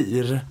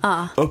revir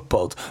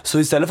uppåt. Så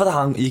istället för att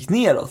han gick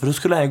neråt, för då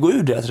skulle han gå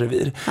ur deras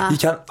revir,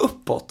 gick han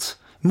uppåt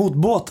mot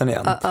båten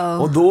igen.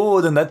 Och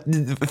då den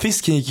där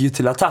fisken gick ju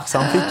till attack, så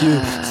han fick ju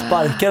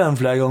sparka den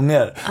flera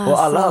gånger.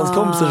 Och alla hans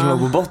kompisar som låg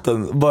på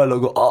botten bara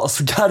låg och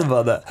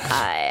asgarvade.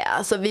 Nej,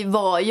 alltså vi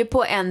var ju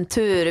på en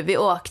tur, vi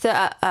åkte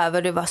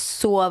över, det var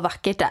så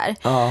vackert där.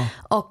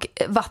 Och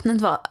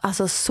vattnet var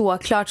alltså så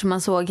klart som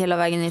man såg hela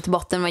vägen ner till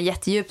botten, det var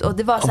jättedjupt. Och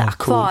det var så här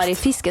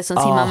akvariefiskar som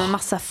simmar med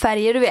massa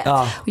färger, du vet.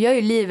 Och jag är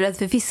ju livrädd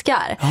för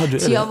fiskar,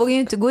 så jag vågar ju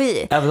inte gå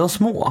i. Även de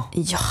små?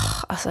 Ja,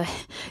 alltså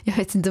jag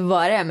vet inte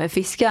vad det är med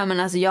fiskar, men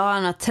alltså jag har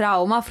en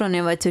trauma från när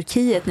jag var i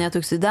Turkiet när jag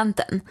tog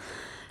studenten.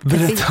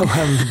 Berätta om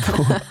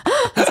då.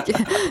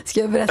 Ska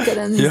jag berätta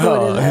den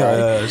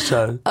historien? Ja,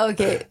 kör.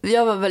 Okej,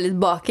 jag var väldigt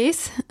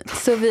bakis,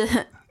 så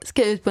vi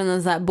ska ut på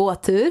en sån här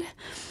båttur.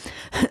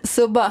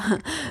 Så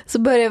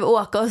började vi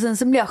åka och sen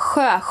så blev jag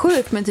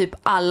sjösjuk med typ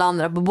alla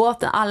andra på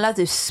båten. Alla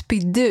typ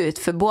spydde ut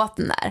för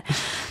båten där.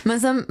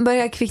 Men sen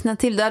började jag kvickna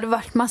till. Det hade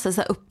varit massa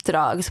så här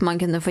uppdrag som man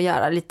kunde få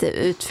göra, lite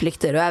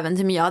utflykter och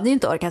äventyr. Men jag hade ju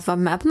inte orkat vara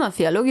med på något,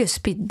 för jag låg ju och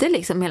spydde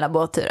liksom hela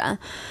båtturen.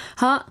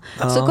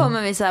 Så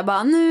kommer vi så här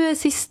bara, nu är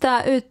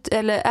sista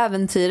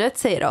äventyret,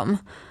 säger de.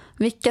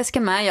 Vilka ska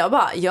med?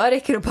 Jag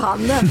räcker upp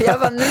handen, för jag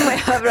bara, nu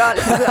var jag bra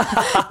liksom.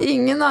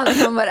 Ingen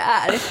aning om vad det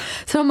är.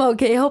 Så de bara,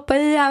 okej, hoppa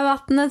i här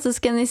vattnet så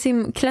ska ni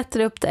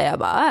klättra upp där. Jag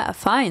bara,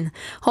 fine.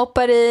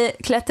 Hoppar i,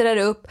 klättrar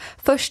upp.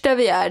 Första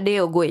vi gör, det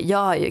är att gå i. Jag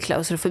har ju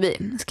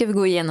klaustrofobi. Ska vi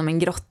gå igenom en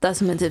grotta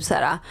som är typ så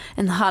här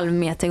 1,5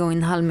 meter gånger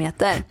 1,5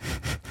 meter.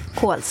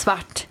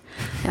 Kolsvart.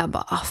 Jag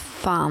bara,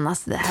 fan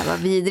alltså, det här var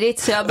vidrigt.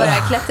 Så jag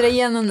började klättra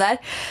igenom där.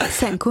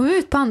 Sen kom vi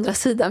ut på andra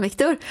sidan,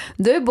 Viktor.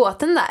 Då är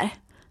båten där.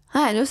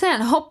 Nej, då säger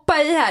han,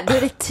 hoppa i här. Då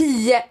är det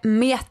 10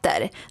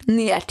 meter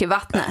ner till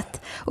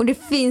vattnet. Och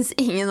det finns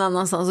ingen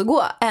annanstans att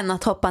gå än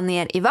att hoppa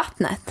ner i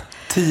vattnet.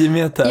 10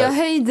 meter? Jag är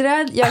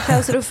höjdrädd, jag är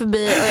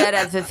klaustrofobi och jag är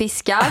rädd för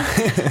fiskar.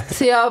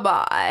 Så jag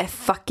bara,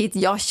 fuck it,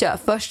 jag kör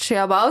först. Så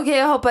jag bara, okej,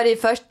 jag hoppar i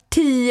först.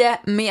 10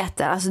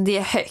 meter, alltså det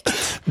är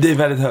högt. Det är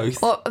väldigt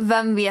högt. Och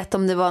vem vet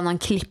om det var någon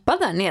klippa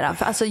där nere?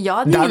 För alltså jag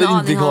hade ingen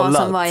aning om vad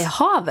som var i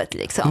havet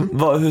liksom.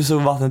 Hur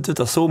såg vattnet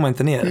ut? Såg man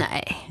inte ner?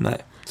 Nej.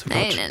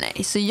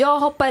 Så jag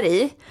hoppar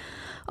i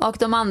och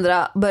de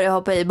andra börjar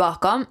hoppa i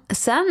bakom.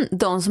 Sen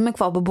de som är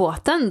kvar på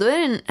båten, då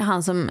är det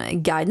han som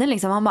guiden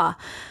liksom, han bara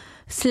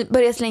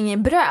börjar slänga i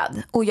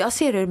bröd och jag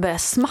ser hur det börjar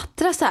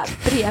smattra så här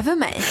bredvid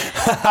mig.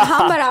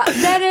 Han bara,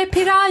 där är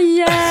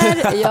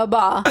pirajer. Jag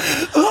bara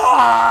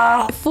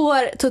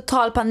får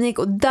total panik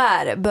och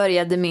där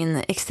började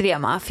min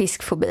extrema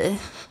fiskfobi.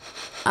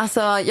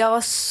 Alltså jag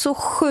var så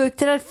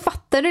sjukt rädd.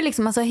 Fattar du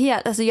liksom, alltså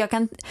jag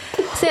kan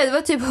säga det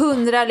var typ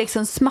 100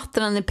 liksom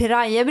smattrande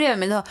pirajer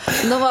bredvid mig.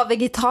 De var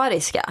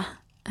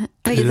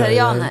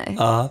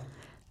vegetarianer.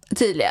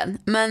 Tydligen.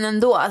 Men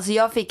ändå, alltså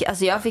jag fick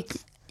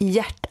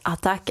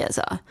hjärtattack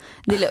alltså.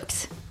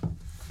 Deluxe.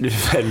 Det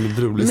är väldigt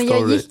rolig story. Men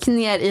jag gick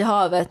ner i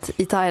havet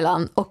i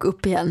Thailand och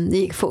upp igen. Det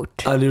gick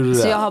fort.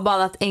 Så jag har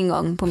badat en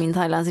gång på min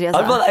Thailandsresa.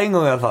 Ja, du badade en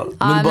gång i alla fall.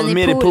 Men du badade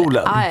mer i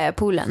poolen. Ja,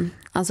 poolen.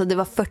 Alltså det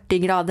var 40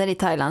 grader i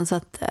Thailand, så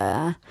att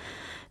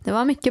det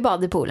var mycket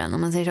bad i poolen,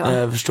 om man säger så.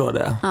 Jag förstår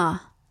det. Ja.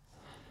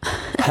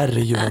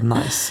 Herregud, vad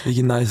nice.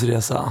 Vilken nice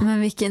resa.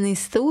 Men vilken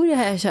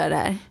historia jag kör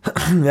här.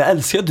 Jag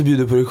älskar att du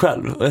bjuder på dig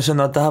själv. Och jag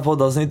känner att det här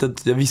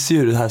poddavsnittet, jag visste ju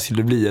hur det här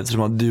skulle bli,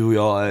 eftersom att du och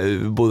jag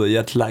är både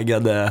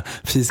jetlaggade,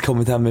 precis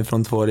kommit hem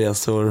ifrån 2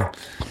 resor.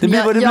 Det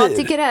blir vad det blir. Jag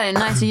tycker det här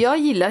är nice. Jag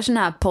gillar såna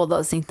här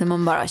poddavsnitt när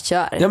man bara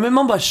kör. Ja, men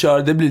man bara kör,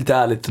 det blir lite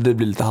ärligt och det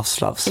blir lite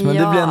havslavs. Men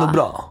det blir ändå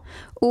bra.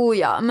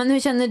 Ja, men hur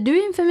känner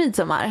du inför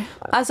midsommar?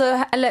 Alltså,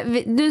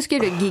 eller du ska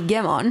ju gigga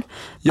imorgon.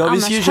 Ja,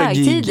 vi ska ju köra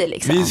gig.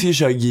 Liksom. Vi ska ju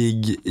köra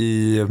gig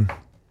i...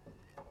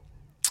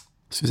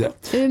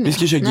 Vi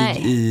ska köra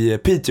gig i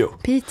Piteå.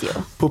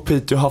 På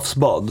Piteå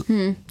havsbad.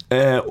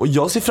 Och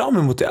jag ser fram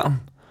emot det.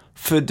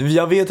 För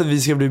jag vet att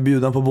vi ska bli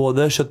bjudna på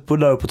både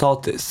köttbullar och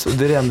potatis. Och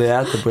det är det enda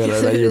jag äter på hela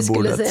det där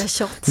julbordet. Du skulle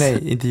säga shots.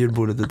 Nej, inte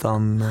julbordet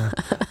utan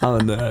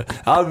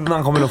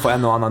man kommer nog få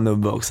en och annan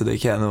nubbe också. Det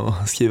kan jag nog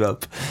skriva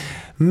upp.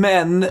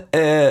 Men,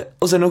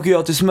 och sen åker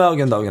jag till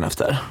Smögen dagen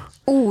efter.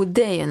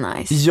 Det är ju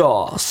nice.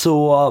 Ja,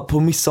 så på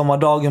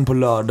midsommardagen på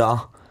lördag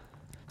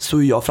så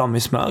är jag framme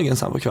i Smögen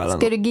sen på kvällen.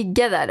 Ska du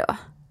gigga där då?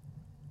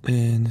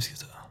 Nu ska jag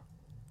ta.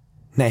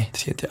 Nej, det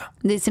ska jag inte göra.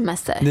 Det är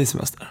semester? Det är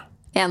semester.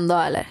 En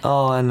dag eller?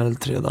 Ja, 1 eller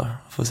 3 dagar,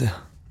 får se.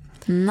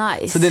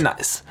 Nice. Så det är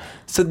nice.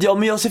 Så ja,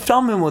 men jag ser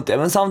fram emot det.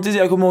 Men samtidigt,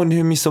 jag kommer ihåg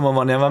hur midsommar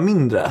var när jag var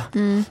mindre.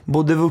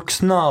 Både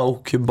vuxna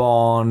och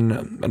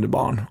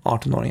barn,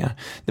 18-åringar.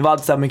 Det var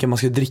alltid så här mycket man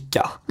skulle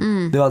dricka.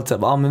 Det var alltid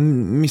så här,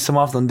 men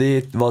midsommarafton,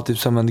 det var typ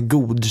som en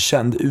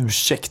godkänd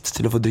ursäkt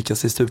till att få dricka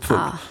sig stupfull.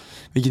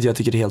 Vilket jag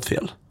tycker är helt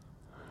fel.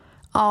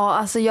 Ja,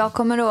 alltså jag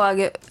kommer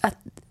ihåg att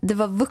det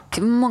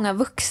var många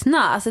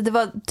vuxna. Alltså det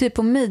var typ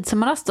på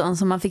midsommarafton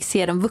som man fick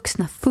se de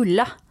vuxna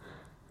fulla.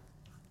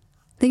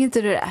 Tänker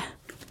inte du det?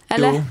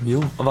 Eller?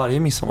 Jo, varje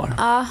midsommar.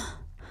 Ja,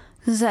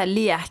 så här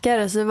lekar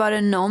och så var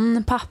det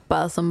någon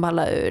pappa som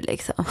ballade ur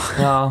liksom.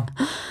 Ja.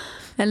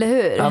 Eller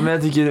hur? Ja, men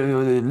jag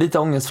tycker lite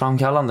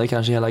ångestframkallande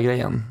kanske hela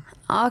grejen.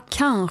 Ja,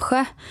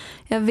 kanske.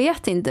 Jag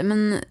vet inte,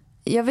 men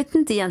jag vet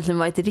inte egentligen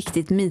vad ett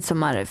riktigt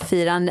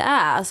midsommarfirande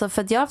är. Alltså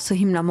för att jag har haft så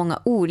himla många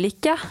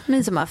olika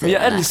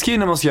midsommarfirande. Jag älskar ju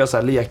när man ska göra så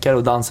här lekar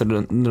och dansa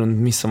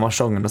runt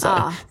midsommarsången och så här.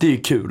 Ja. Det är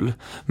ju kul.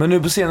 Men nu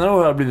på senare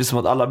år har det blivit som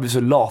att alla blir så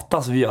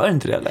lata så vi gör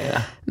inte det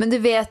längre. Men du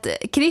vet,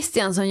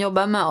 Christian som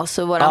jobbar med oss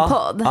och våran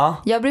podd.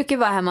 Jag brukar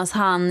vara hemma hos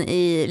han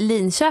i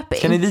Linköping.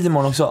 Kan ni dit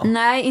imorgon också?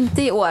 Nej,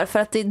 inte i år för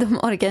att de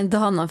orkar inte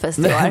ha någon fest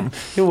i år.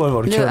 I år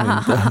var det kul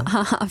inte.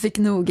 Han fick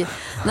nog.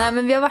 Nej,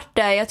 men vi har varit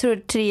där, jag tror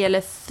 3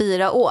 eller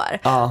 4 år.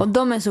 Och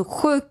de är så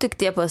sjukt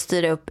duktiga på att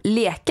styra upp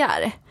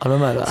lekar. Ja,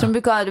 de är det. Så de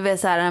brukar ha det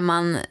så här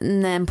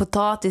när en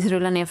potatis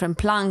rullar ner för en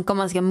plank och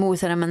man ska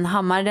mosa den med en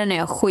hammare. Den är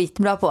jag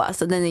skitbra på,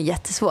 alltså den är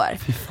jättesvår.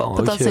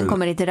 Potatisen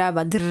kommer lite där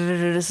bara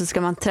drrr, så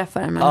ska man träffa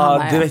den med en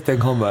hammare. Ja, direkt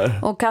den kommer.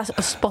 Och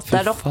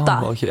spotta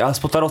råtta. Ja,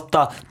 spotta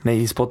råtta.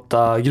 Nej,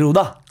 spotta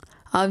groda.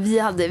 Ja, vi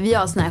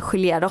har såna här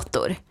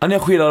gelérottor. Ja, ni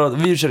har gelérottor.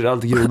 Vi kör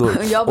alltid grodor.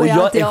 Och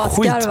jag är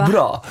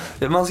skitbra.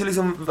 Man ska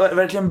liksom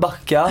verkligen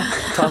backa,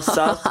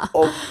 tassa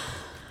och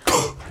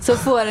så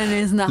får den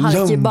en sån här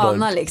halkig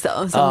bana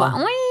liksom. Så bara,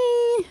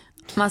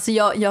 men alltså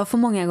jag får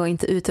många gånger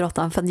inte ut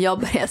råttan för att jag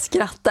börjar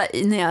skratta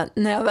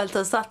när jag väl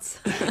tar sats.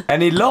 Är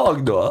ni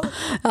lag då?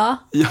 Ja.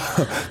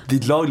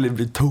 Ditt lag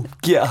blir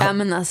tokiga. Ja,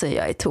 men alltså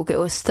jag är tokig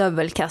och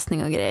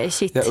stövelkastning och grejer.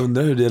 Shit. Jag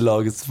undrar hur det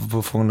laget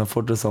på Fångarna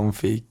Forte som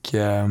fick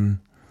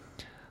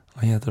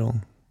vad heter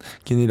hon?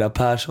 Gunilla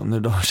Persson, hur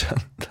de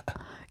kände.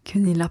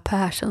 Gunilla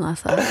Persson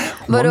alltså.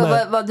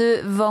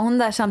 Var hon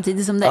där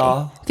samtidigt som dig?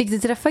 Ja. Fick du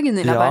träffa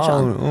Gunilla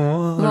Persson?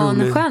 Var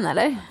hon skön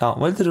eller? Ja,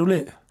 hon var lite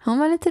rolig. Hon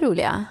var lite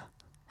rolig, ja.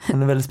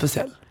 Hon är väldigt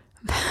speciell.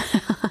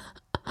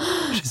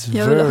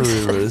 Jag vill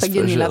också träffa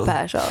Gunilla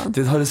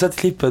Persson. Har du sett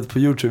klippet på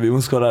YouTube? Vi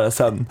måste kolla det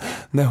sen.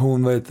 När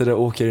hon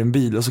åker i en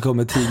bil och så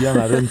kommer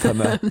tigrarna runt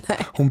henne.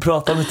 Hon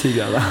pratar med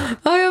tigrarna.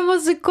 Ja, jag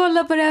måste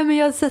kolla på det här, men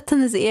jag har sett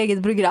hennes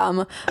eget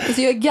program.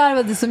 Alltså jag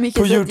garvade så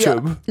mycket. På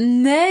YouTube?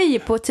 Nej,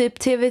 på typ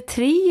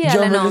TV3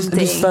 eller någonting.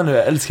 Lyssna nu,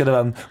 älskade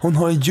vän. Hon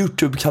har en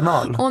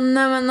YouTube-kanal. Åh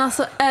nej, men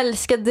alltså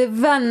älskade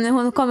vän.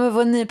 Hon kommer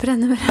få en ny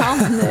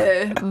prenumerant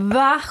nu.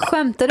 Va?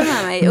 Skämtar du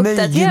med mig?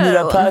 Nej,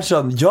 Gunilla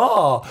Persson.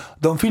 Ja,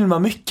 de filmar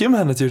mycket med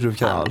hennes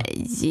YouTube-kanal.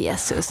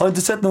 Jesus. Har du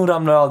inte sett när hon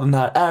ramlar av den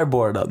här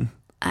airboarden?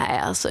 Nej,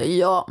 alltså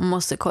jag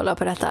måste kolla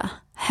på detta.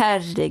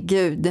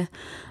 Herregud.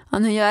 Ja,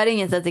 nu gör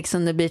inget att Ex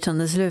on the Beach on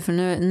the slut, för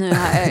nu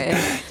har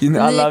jag ny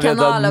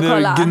kanal att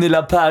kolla.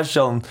 Gunilla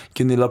Persson,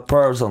 Gunilla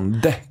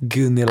Persson.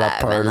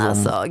 Men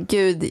alltså,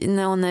 gud,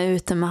 när hon är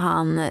ute med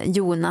han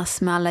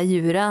Jonas med alla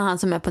djuren, han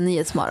som är på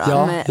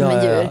Nyhetsmorgon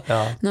med djur.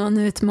 Ja. När hon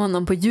är ute med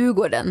honom på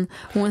Djurgården,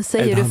 hon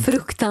säger hur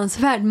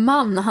fruktansvärd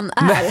man han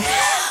är.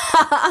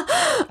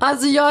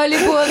 Alltså jag höll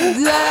på att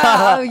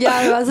dö av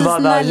garv. Alltså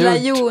snälla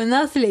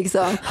Jonas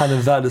liksom. Han är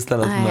världens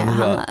snällaste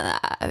människa.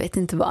 Jag vet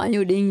inte vad han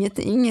gjorde,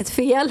 inget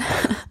fel.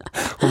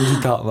 Hon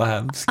tyckte han var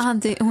hemsk.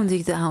 Hon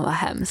tyckte han var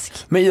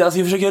hemsk. Men Ida, ska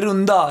vi försöka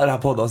runda det här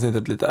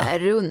poddavsnittet lite?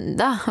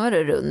 Runda? Vadå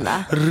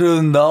runda?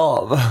 Runda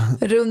av.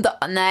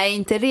 Nej,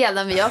 inte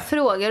redan. Vi har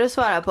frågor att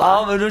svara på.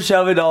 Ja, men då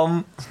kör vi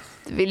dem.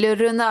 Vill du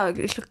runda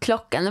av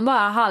klockan? Det är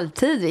bara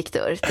halvtid,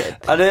 Viktor, typ.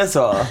 Ja, det är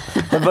så.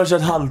 Jag har bara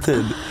kört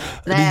halvtid.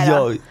 Nej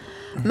då.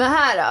 Men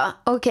här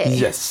då,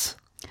 okej. Yes.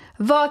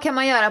 Vad kan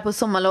man göra på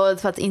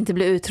sommarlovet för att inte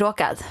bli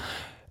uttråkad?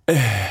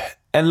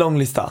 En lång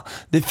lista.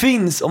 Det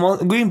finns, om man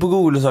går in på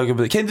Google och söker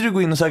på, kan inte du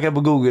gå in och söka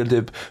på Google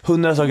typ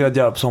 100 saker att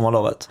göra på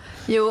sommarlovet?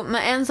 Jo,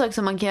 men en sak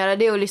som man kan göra,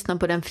 det är att lyssna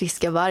på Den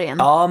friska vargen.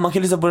 Ja, man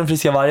kan lyssna på Den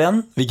friska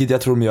vargen, vilket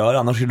jag tror de gör,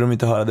 annars skulle de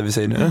inte höra det vi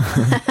säger nu.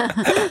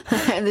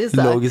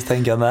 Logiskt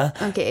tänkande.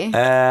 Okay.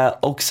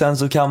 Och sen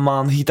så kan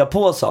man hitta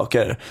på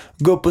saker.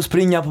 Gå upp och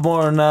springa på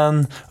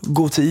morgonen,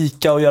 gå till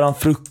Ica och göra en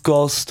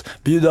frukost,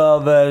 bjuda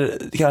över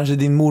kanske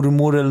din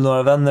mormor eller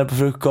några vänner på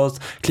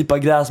frukost, klippa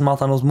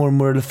gräsmattan hos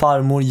mormor eller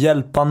farmor,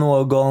 hjälpa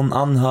någon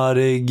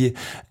anhörig.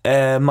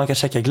 Man kan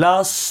käka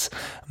glass,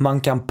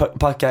 man kan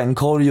packa en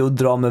korg och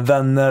dra med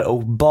vänner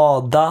och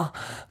bada.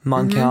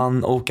 Man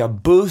kan åka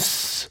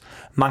buss.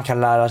 Man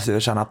kan lära sig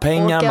att tjäna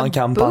pengar. Man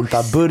kan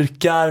panta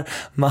burkar.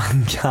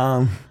 Man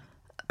kan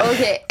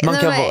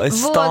vara i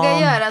stan. Våga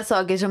göra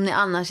saker som ni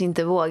annars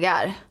inte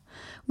vågar.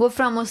 Gå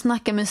fram och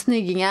snacka med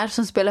snyggingar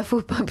som spelar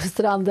fotboll på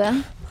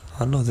stranden.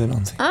 Hallå, det är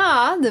någonting.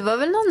 Ja, det var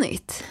väl något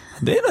nytt.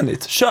 Det är något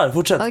nytt. Kör,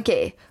 fortsätt.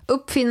 Okej,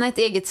 uppfinna ett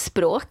eget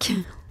språk.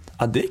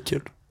 Ja, det är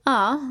kul.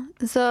 Ja,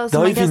 så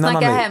man kan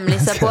snacka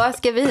hemlisa på.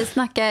 Ska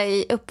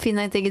vi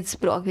uppfinna ett eget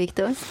språk,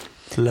 Viktor?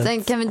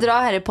 Sen kan vi dra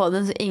här i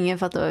podden så ingen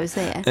fattar vad vi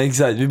säger.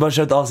 Exakt, vi bara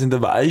kör ett avsnitt och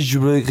bara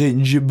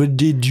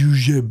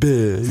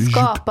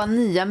skapa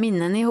nya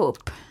minnen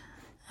ihop.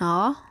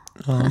 Ja,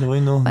 det var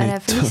ju något. vad är det här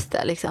för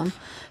lista liksom?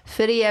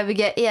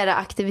 Föreviga era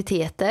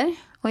aktiviteter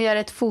och göra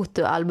ett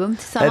fotoalbum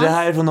tillsammans. Är det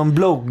här från någon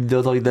blogg du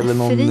har tagit eller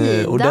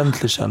någon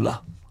ordentlig källa?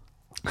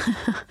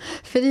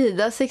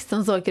 Frida,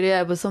 16 saker att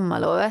göra på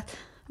sommarlovet.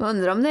 Jag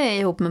undrar om det är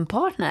ihop med en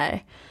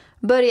partner.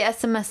 Börja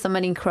smsa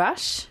med din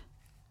crush.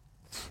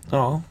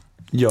 Ja,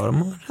 Gör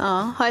man?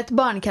 Ja, ha ett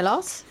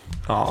barnkalas.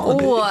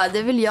 Ja,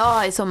 Det vill jag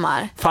ha i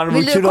sommar. Fan,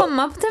 vill du kul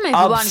komma till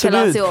mig på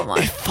barnkalas i Åmål?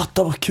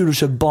 Fatta vad kul att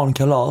köra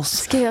barnkalas.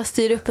 Ska jag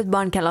styra upp ett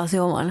barnkalas i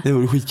Åmål? Det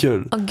vore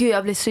skitkul. Gud,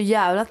 jag blir så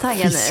jävla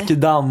taggad nu.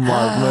 Fiskedamm och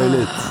allt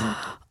möjligt.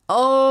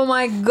 Oh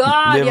my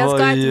god, jag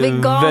ska ha ett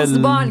veganskt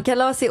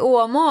barnkalas i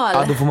Åmål.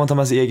 Ja, då får man ta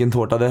med sig egen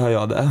tårta, det har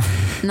jag det.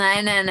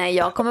 Nej,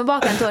 jag kommer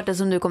baka en tårta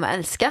som du kommer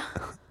älska.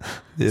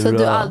 Så bra.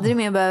 du aldrig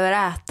mer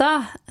behöver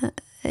äta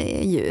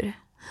djur.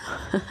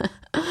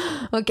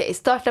 Okej,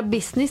 starta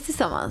business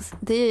tillsammans.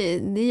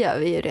 Det gör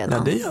vi ju redan. Ja,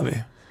 det gör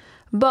vi.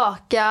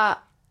 Baka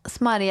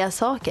smarriga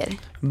saker.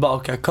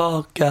 Baka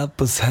kaka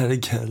på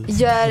Sergel.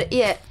 Gör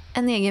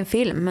en egen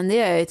film, men det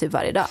gör jag ju typ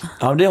varje dag.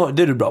 Ja, det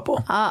är du bra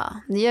på. Ja,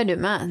 det gör du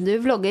med. Du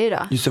vloggar ju då.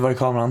 Just det, var är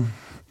kameran?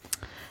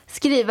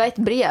 Skriva ett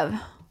brev.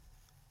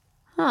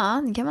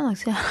 Ja, det kan man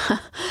också göra.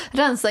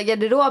 Rensa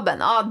garderoben.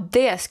 Ja,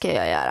 det ska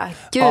jag göra.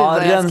 Gud, vad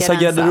jag ska rensa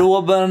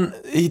garderoben,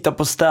 hitta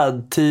på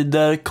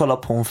städtider, kolla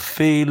på en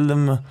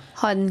film.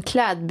 Ha en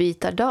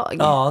klädbytardag.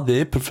 Ja,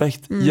 det är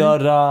perfekt.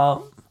 Göra...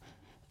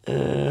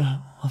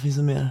 vad finns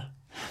det mer?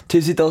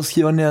 Typ sitta och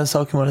skriva ner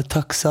saker man är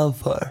tacksam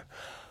för.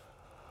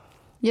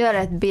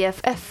 Göra ett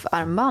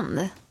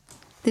BFF-armband.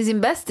 Det är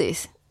sin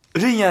bästis.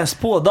 Ringa en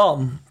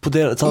spådam på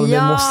det.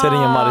 Vi måste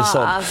ringa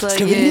Marisol. Alltså,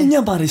 ska vi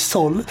ringa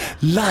Marisol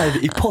live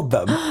i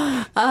podden?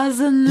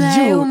 Alltså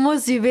nej, hon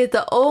måste ju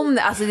veta om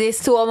det. Alltså det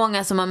är så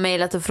många som har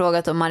mejlat och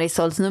frågat om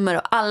Marisols nummer.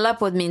 Och alla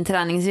på min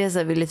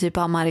träningsresa ville typ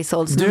ha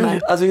Marisols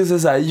nummer. Alltså jag kan säga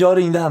så här, jag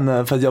ringde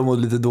henne för att jag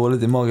mådde lite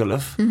dåligt i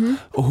Magaluf.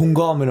 Och hon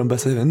gav mig de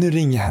bästa. Nu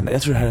ringer jag henne,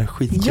 jag tror det här är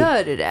skitkul.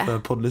 Gör du det? För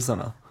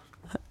poddlyssnarna.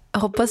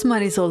 Hoppas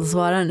Marisol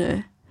svarar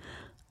nu.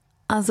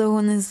 Alltså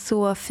hon är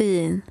så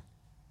fin.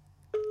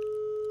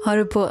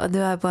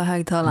 Du är på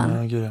högtalaren.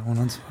 Ja, gud, hon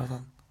har inte svarat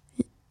än.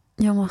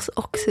 Jag måste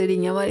också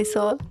ringa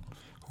Marisol.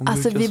 Hon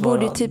Alltså brukar vi svara.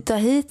 borde typ ta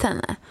hit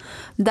henne.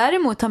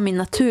 Däremot har min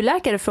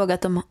naturläkare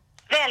frågat om...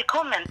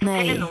 Välkommen till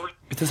Nej. Telenor.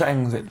 Vi testar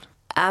en gång till.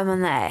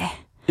 Men nej.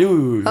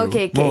 Jo.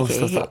 Okej.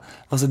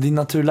 Alltså din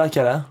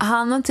naturläkare.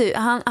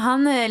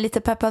 Han är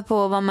lite peppad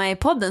på att vara med i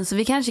podden. Så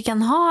vi kanske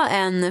kan ha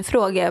en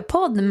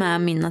frågepodd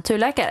med min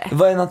naturläkare.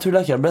 Vad är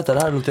naturläkare? Berätta,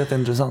 det här låter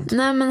jätteintressant.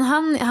 Nej, men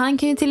han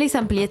kan ju till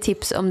exempel ge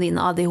tips om din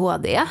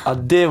ADHD. Ja,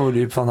 det vore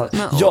ju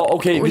fantastiskt. Ja,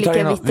 okej, vi tar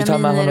med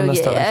vitaminer honom och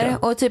nästa grejer. vecka.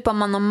 Och typ om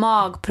man har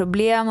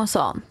magproblem och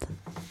sånt.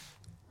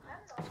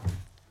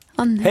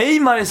 Hej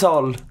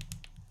Marisol!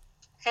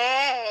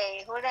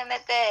 Hej, hur är det med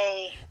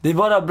dig? Det är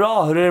bara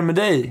bra, hur är det med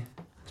dig?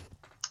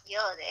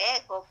 Ja,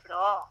 det går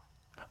bra.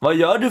 Vad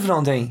gör du för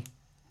någonting?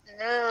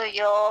 Nu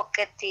jag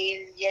åker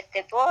till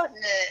Göteborg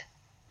nu.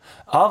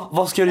 Ja,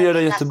 vad ska du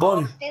göra i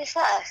Göteborg? Mina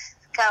kompisar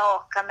ska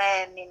åka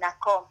med mina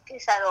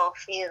kompisar och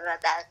fira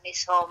där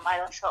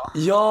midsommar och så.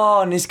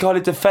 Ja, ni ska ha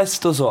lite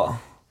fest och så.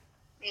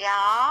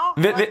 Ja,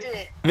 och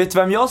Vet du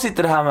vem jag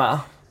sitter här med?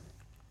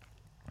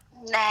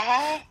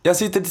 Nej. Jag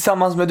sitter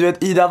tillsammans med, du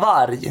vet, Ida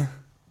Varg.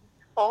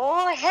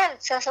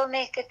 Hälsa så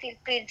mycket till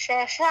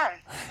prinsessan.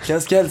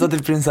 Jag ska hälsa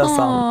till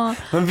prinsessan.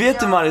 Men vet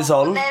du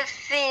Marisol? Hon är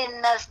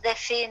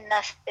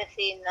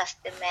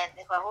finaste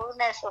människa. Hon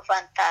är så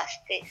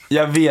fantastisk.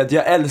 Jag vet,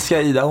 jag älskar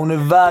Ida. Hon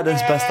är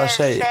världens bästa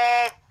tjej.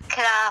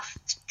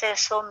 Krafter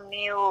så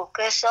mjuk.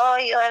 Så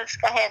jag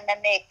älskar henne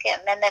mycket.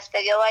 Men efter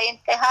jag var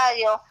inte här,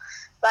 jag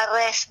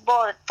var rest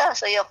borta.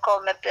 Så jag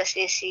kommer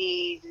precis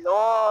i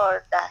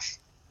lördags.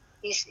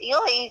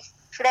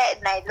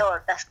 I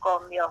lördags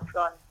kom jag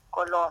från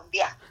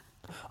Colombia.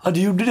 Ja,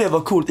 du gjorde det,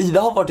 vad coolt.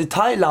 Ida har varit i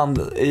Thailand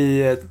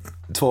i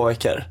 2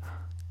 veckor.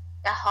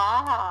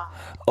 Jaha.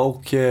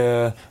 Och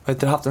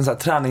haft en sån här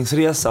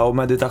träningsresa och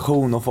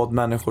meditation och fått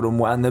människor att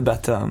må ännu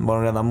bättre än vad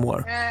de redan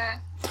mår.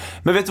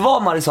 Men vet du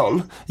vad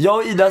Marisol? Jag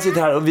och Ida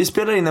sitter här och vi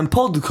spelar in en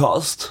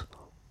podcast.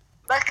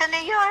 Vad kan ni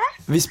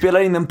göra? Vi spelar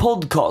in en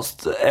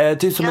podcast,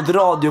 typ som ett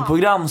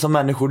radioprogram som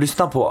människor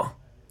lyssnar på.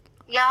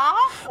 Ja,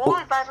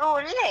 vad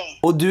roligt.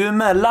 Och du är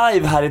med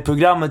live här i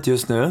programmet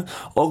just nu.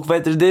 Och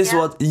det är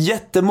så att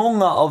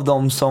jättemånga av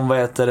dem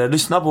som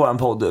lyssnar på vår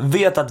podd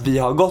vet att vi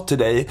har gått till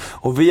dig.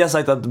 Och vi har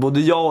sagt att både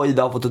jag och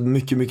Ida har fått ett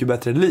mycket, mycket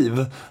bättre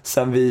liv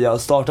sen vi har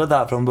startat det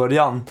här från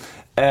början.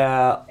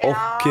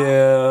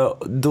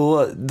 Då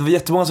var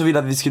jättemånga som ville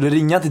att vi skulle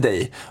ringa till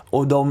dig.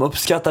 Och de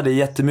uppskattar det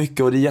jättemycket.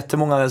 Och det är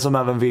jättemånga som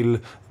även vill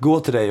gå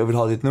till dig och vill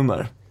ha ditt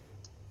nummer.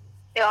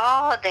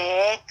 Ja,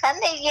 det kan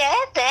ni ge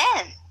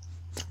den.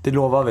 Det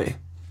lovar vi.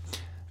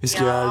 Vi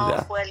ska göra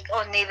det.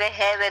 Och ni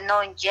behöver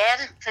någon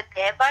hjälp, för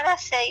det är bara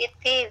att säga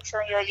till som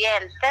jag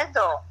hjälper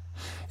då.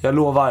 Jag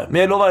lovar.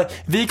 Men jag lovar,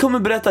 vi kommer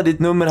berätta ditt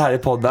nummer här i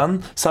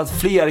podden så att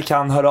fler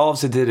kan höra av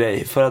sig till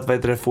dig för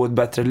att få ett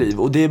bättre liv.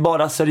 Och det är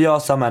bara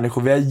seriösa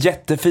människor. Vi har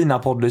jättefina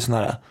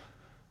poddlyssnare.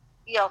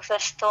 Jag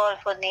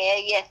förstår, för ni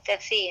är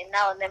jättefina.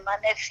 Och när man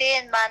är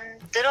fin,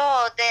 man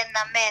drar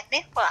denna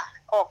människa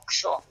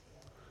också.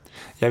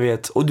 Jag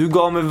vet. Och du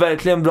gav mig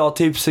verkligen bra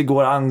tips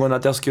igår angående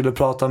att jag skulle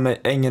prata med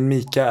ängeln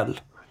Mikael.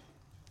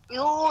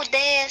 Jo, det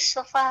är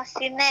så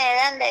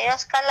fascinerande. Jag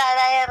ska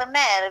lära er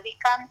mer. Vi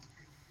kan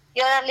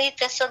göra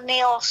lite så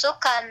ni också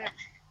kan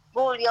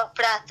jag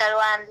pratar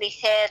om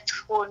andlighet,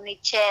 hur ni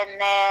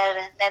känner.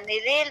 När ni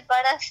vill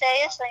bara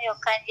säga så jag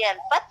kan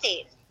hjälpa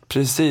till.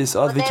 Precis.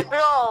 Och det är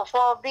bra,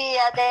 för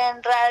via den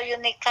radio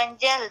ni kan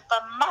hjälpa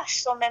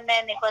massor med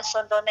människor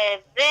som de är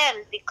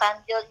väldigt...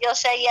 Jag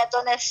säger att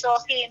de är så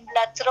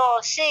himla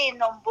trasiga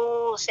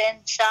inombords,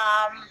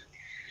 ensam,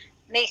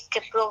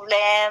 mycket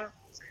problem.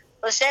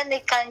 Och sen ni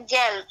kan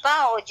hjälpa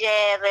och ge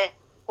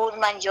hur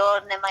man gör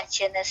när man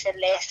känner sig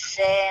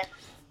ledsen.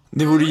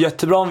 Det vore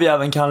jättebra om vi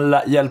även kan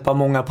hjälpa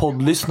många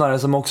poddlyssnare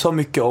som också har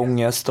mycket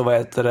ångest och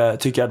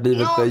tycker att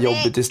livet är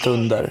jobbigt i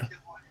stunder.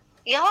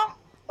 Ja,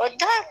 och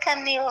där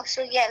kan ni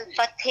också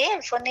hjälpa till,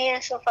 för ni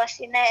är så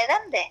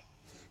fascinerande.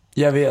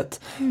 Jag vet.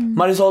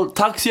 Marisol,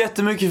 tack så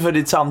jättemycket för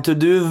ditt samtal.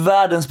 Du är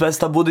världens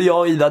bästa. Både jag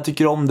och Ida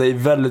tycker om dig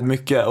väldigt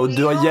mycket. Och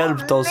du har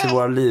hjälpt oss i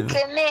våra liv.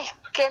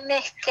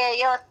 Mycket.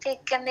 Jag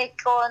tycker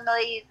mycket om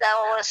Ida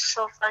och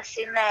så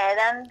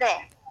fascinerande.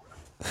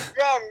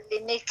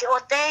 Väldigt mycket.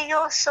 Och det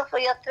är också, för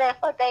jag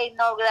träffade dig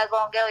några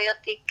gånger och jag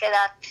tycker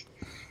att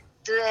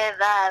du är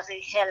värd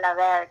i hela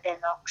världen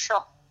också.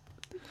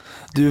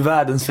 Du är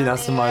världens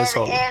finaste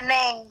Marisol. En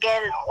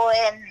ängel och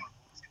en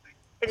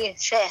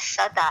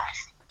prinsessa där.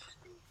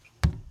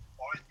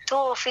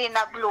 Två fina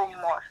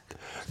blommor.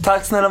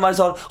 Tack snälla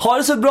Marisol. Ha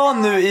det så bra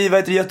nu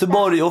i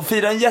Göteborg och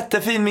fira en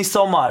jättefin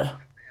midsommar.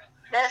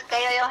 Där ska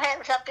jag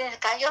hälsa,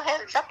 kan jag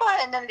hälsa på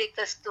henne en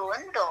liten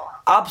stund då?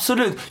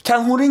 Absolut.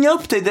 Kan hon ringa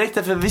upp dig direkt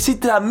efter? Vi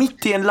sitter här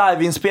mitt i en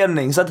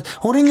liveinspelning. Så att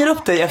hon ringer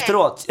upp dig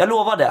efteråt. Jag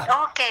lovar det.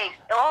 Okej.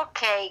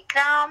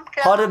 Kram.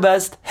 Ha det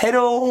bäst. Hej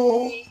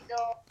då.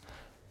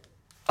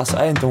 Alltså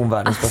är inte hon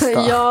världens bästa?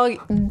 Jag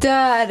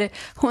dör.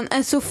 Hon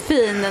är så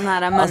fin, den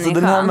här människan. Alltså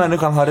den här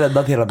människan har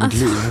räddat hela mitt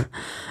liv.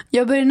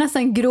 Jag börjar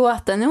nästan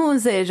gråta när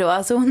hon säger så.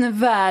 Alltså hon är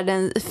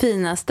världens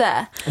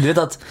finaste. Du vet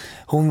att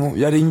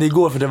jag ringde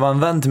igår för det var en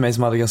vän till mig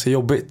som hade ganska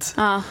jobbigt.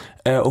 Ja.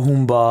 Och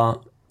hon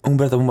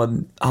berättade att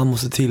han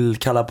måste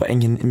tillkalla på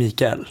ängeln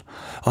Mikael.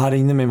 Och han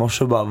ringde mig i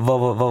morse och bara,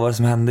 vad var det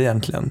som hände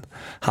egentligen?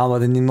 Han bara,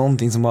 det är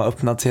någonting som har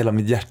öppnat hela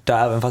mitt hjärta.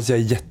 Även fast jag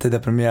är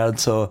jättedeprimerad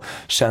så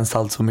känns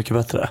allt så mycket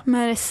bättre.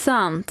 Men är det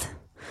sant?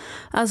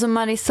 Alltså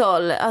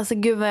Marisol, alltså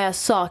gud vad jag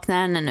saknar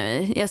henne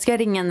nu. Jag ska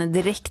ringa henne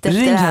direkt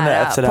efter det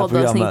här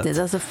poddavsnittet.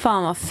 Alltså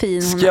fan vad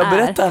fin hon är. Ska jag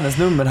berätta hennes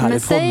nummer här i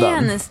podden? Men säg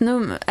hennes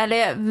nummer.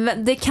 Eller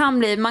det kan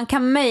bli, man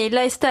kan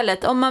mejla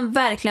istället. Om man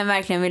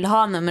verkligen vill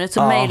ha numret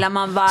så mejlar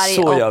man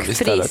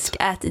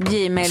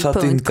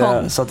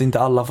vargochfrisk@gmail.com. Så att inte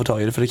alla får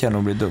tag i det, för det kan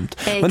nog bli dumt.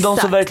 Exakt. Men de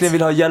som verkligen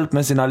vill ha hjälp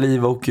med sina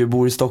liv och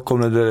bor i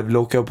Stockholm eller vill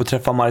åka upp och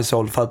träffa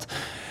Marisol, för att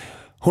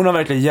hon har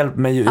verkligen hjälpt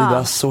mig och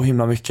Ida så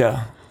himla mycket.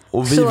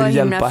 Och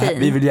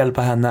vi vill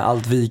hjälpa henne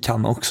allt vi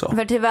kan också.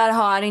 För tyvärr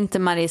har inte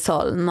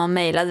Marisol någon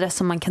mailadress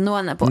som man kan nå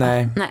henne på.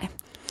 Nej.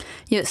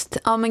 Just.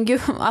 Ja men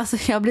gud, alltså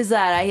jag blir så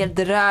här helt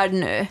rörd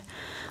nu.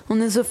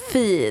 Hon är så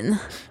fin.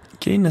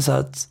 Grejen är så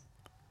att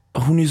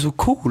hon är så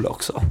cool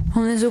också.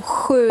 Hon är så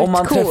sjukt cool. Om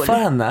man träffar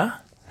henne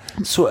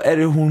så är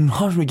det, hon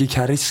har så mycket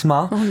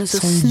karisma, hon är så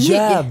sån snygg.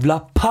 jävla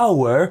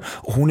power,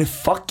 och hon är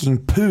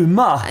fucking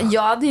Puma.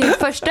 Jag hade ju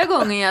första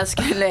gången jag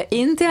skulle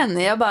in till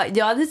henne,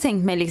 jag hade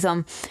tänkt mig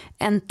liksom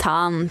en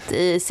tant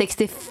i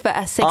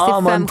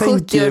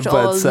 65-70 års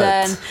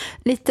åldern,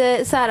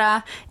 lite så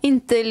här,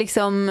 inte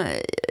liksom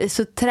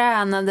så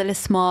tränad eller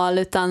smal,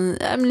 utan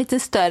lite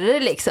större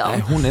liksom.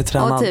 Nej, hon är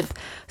tränad. Och typ,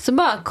 så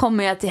bara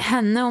kommer jag till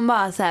henne, hon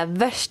bara så här,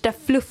 värsta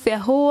fluffiga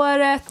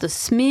håret och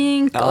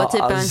smink och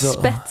typ en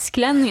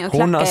spetsklänning och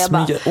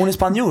klackar. Hon är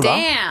spanjor, va?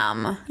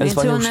 Damn. Jag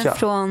tror hon är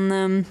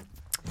från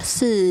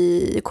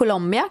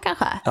Colombia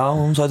kanske. Ja,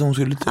 hon sa att hon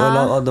skulle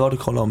det var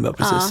Colombia,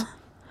 precis.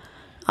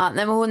 Ja,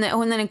 nej, men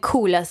hon är den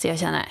coolaste jag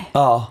känner.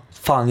 Ja,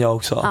 fan jag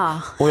också.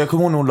 Ja. Och jag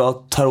kommer ihåg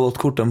att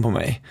tarotkorten på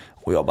mig.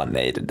 Och jag bara,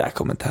 nej, det där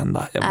kommer inte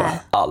hända. Jag bara,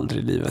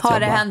 aldrig i livet. Har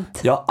det hänt?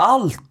 Ja,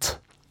 allt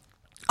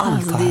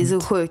alltså, det är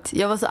så sjukt.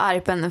 Jag var så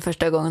arg på henne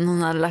första gången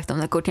hon hade lagt de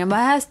där korten. Jag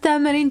bara, här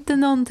stämmer inte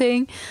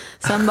någonting.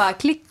 Sen bara,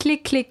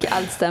 klick,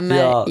 allt stämmer.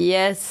 Ja.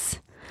 Yes.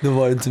 Då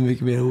var det inte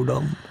mycket mer ord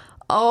om.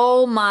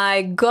 Oh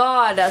my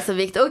god, alltså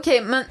Victor.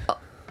 Okej, men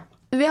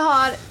vi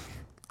har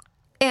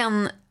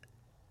en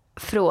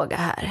fråga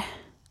här.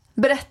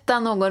 Berätta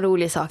någon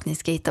rolig sak ni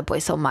ska hitta på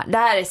i sommar. Det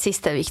här är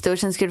sista, Victor,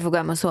 sen ska du få gå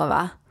hem och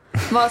sova.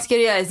 Vad ska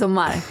du göra i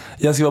sommar?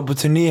 Jag ska vara på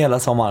turné hela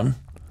sommaren.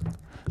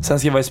 Sen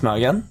ska jag vara i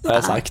Smögen, det har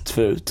jag sagt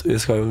förut.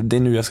 Det är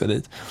nu jag ska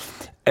dit.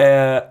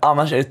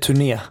 Annars är det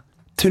turné.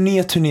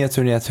 Turné.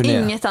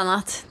 Inget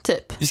annat,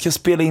 typ. Vi ska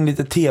spela in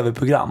lite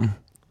tv-program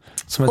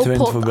som jag tyvärr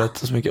inte får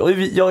berätta så mycket. Och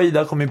jag och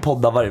Ida kommer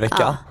podda varje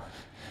vecka.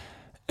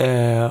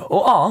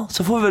 Och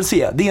så får vi väl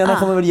se. Det ena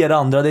kommer väl ge det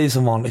andra, det är ju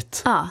som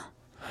vanligt.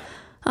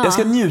 Jag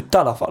ska njuta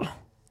i alla fall.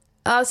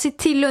 Ja, se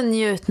till att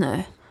njut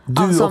nu.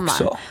 Du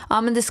också.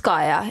 Ja, men det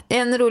ska jag.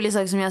 En rolig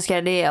sak som jag ska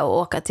göra, det är att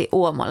åka till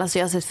Åmål. Alltså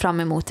jag har sett fram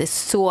emot det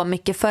så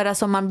mycket. Förra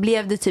sommaren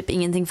blev det typ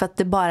ingenting för att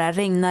det bara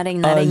regnar.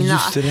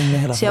 Just det,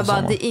 hela så jag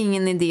bara, det är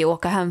ingen idé att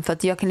åka hem för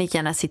att jag kan lika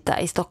gärna sitta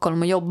i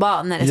Stockholm och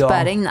jobba när det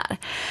spärregnar.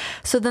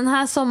 Så den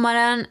här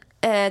sommaren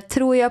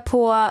tror jag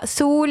på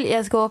sol.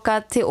 Jag ska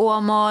åka till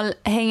Åmål,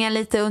 hänga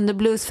lite under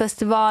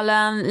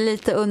bluesfestivalen,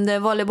 lite under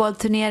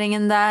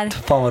volleybollturneringen där.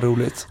 Fan vad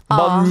roligt.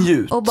 Bara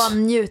njut. Och bara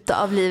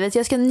njuta av livet.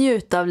 Jag ska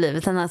njuta av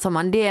livet den här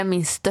sommaren. Det är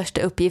min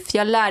största uppgift.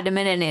 Jag lärde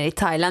mig det nere i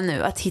Thailand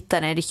nu, att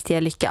hitta den riktiga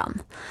lyckan.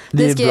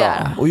 Det ska är bra. jag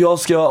göra. Och jag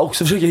ska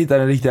också försöka hitta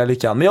den riktiga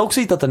lyckan. Men jag har också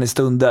hittat den i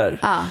stunder.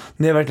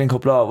 När jag verkligen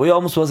kopplar av. Och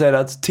jag måste bara säga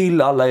att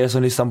till alla er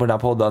som lyssnar på den här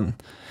podden,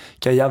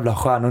 vilka jävla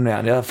stjärnor ni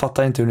är. Jag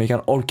fattar inte hur ni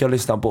kan orka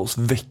lyssna på oss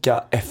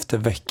vecka efter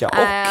vecka. Och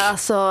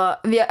alltså,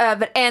 vi har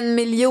över 1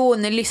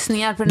 miljon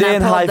lyssningar på den här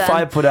podden. det är en high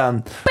five på den.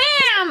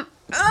 Bam!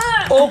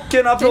 Och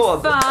en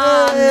applåd.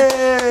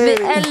 Vi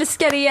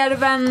älskar er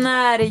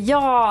vänner.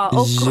 Ja,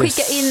 och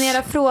skicka in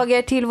era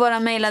frågor till våra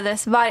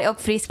mailadress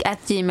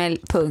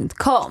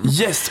vargochfrisk@gmail.com.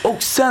 Yes,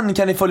 och sen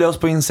kan ni följa oss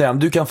på Instagram.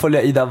 Du kan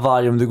följa Ida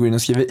Varg om du går in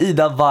och skriver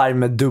Ida Varg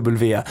med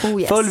W.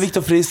 Yes. Följ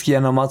Viktor Frisk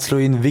genom att slå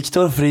in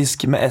Viktor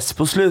Frisk med S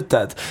på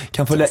slutet.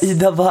 Kan följa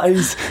Ida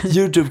Vargs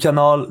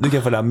YouTube-kanal. Du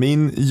kan följa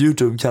min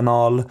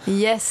YouTube-kanal.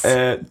 Yes.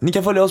 Ni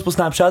kan följa oss på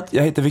Snapchat.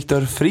 Jag heter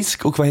Viktor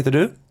Frisk. Och vad heter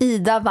du?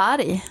 Ida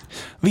Varg.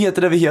 Vi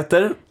heter det vi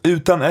heter,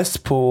 utan S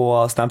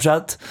på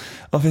Snapchat.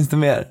 Vad finns det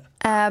mer?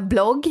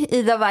 Blogg,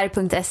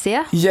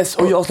 idavarg.se. Yes,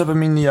 och jag släpper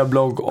min nya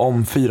blogg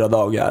om 4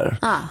 dagar.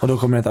 Och då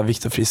kommer det heta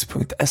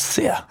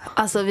viktorfrisk.se.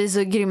 Alltså vi är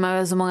så grymma, vi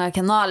har så många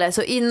kanaler.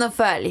 Så in och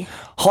följ.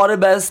 Ha det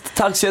bäst,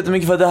 tack så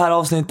jättemycket för det här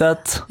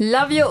avsnittet.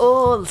 Love you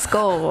all,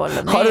 skål.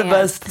 Ha det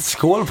bäst,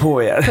 skål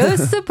på er.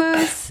 Puss och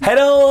puss. Hej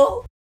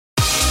då!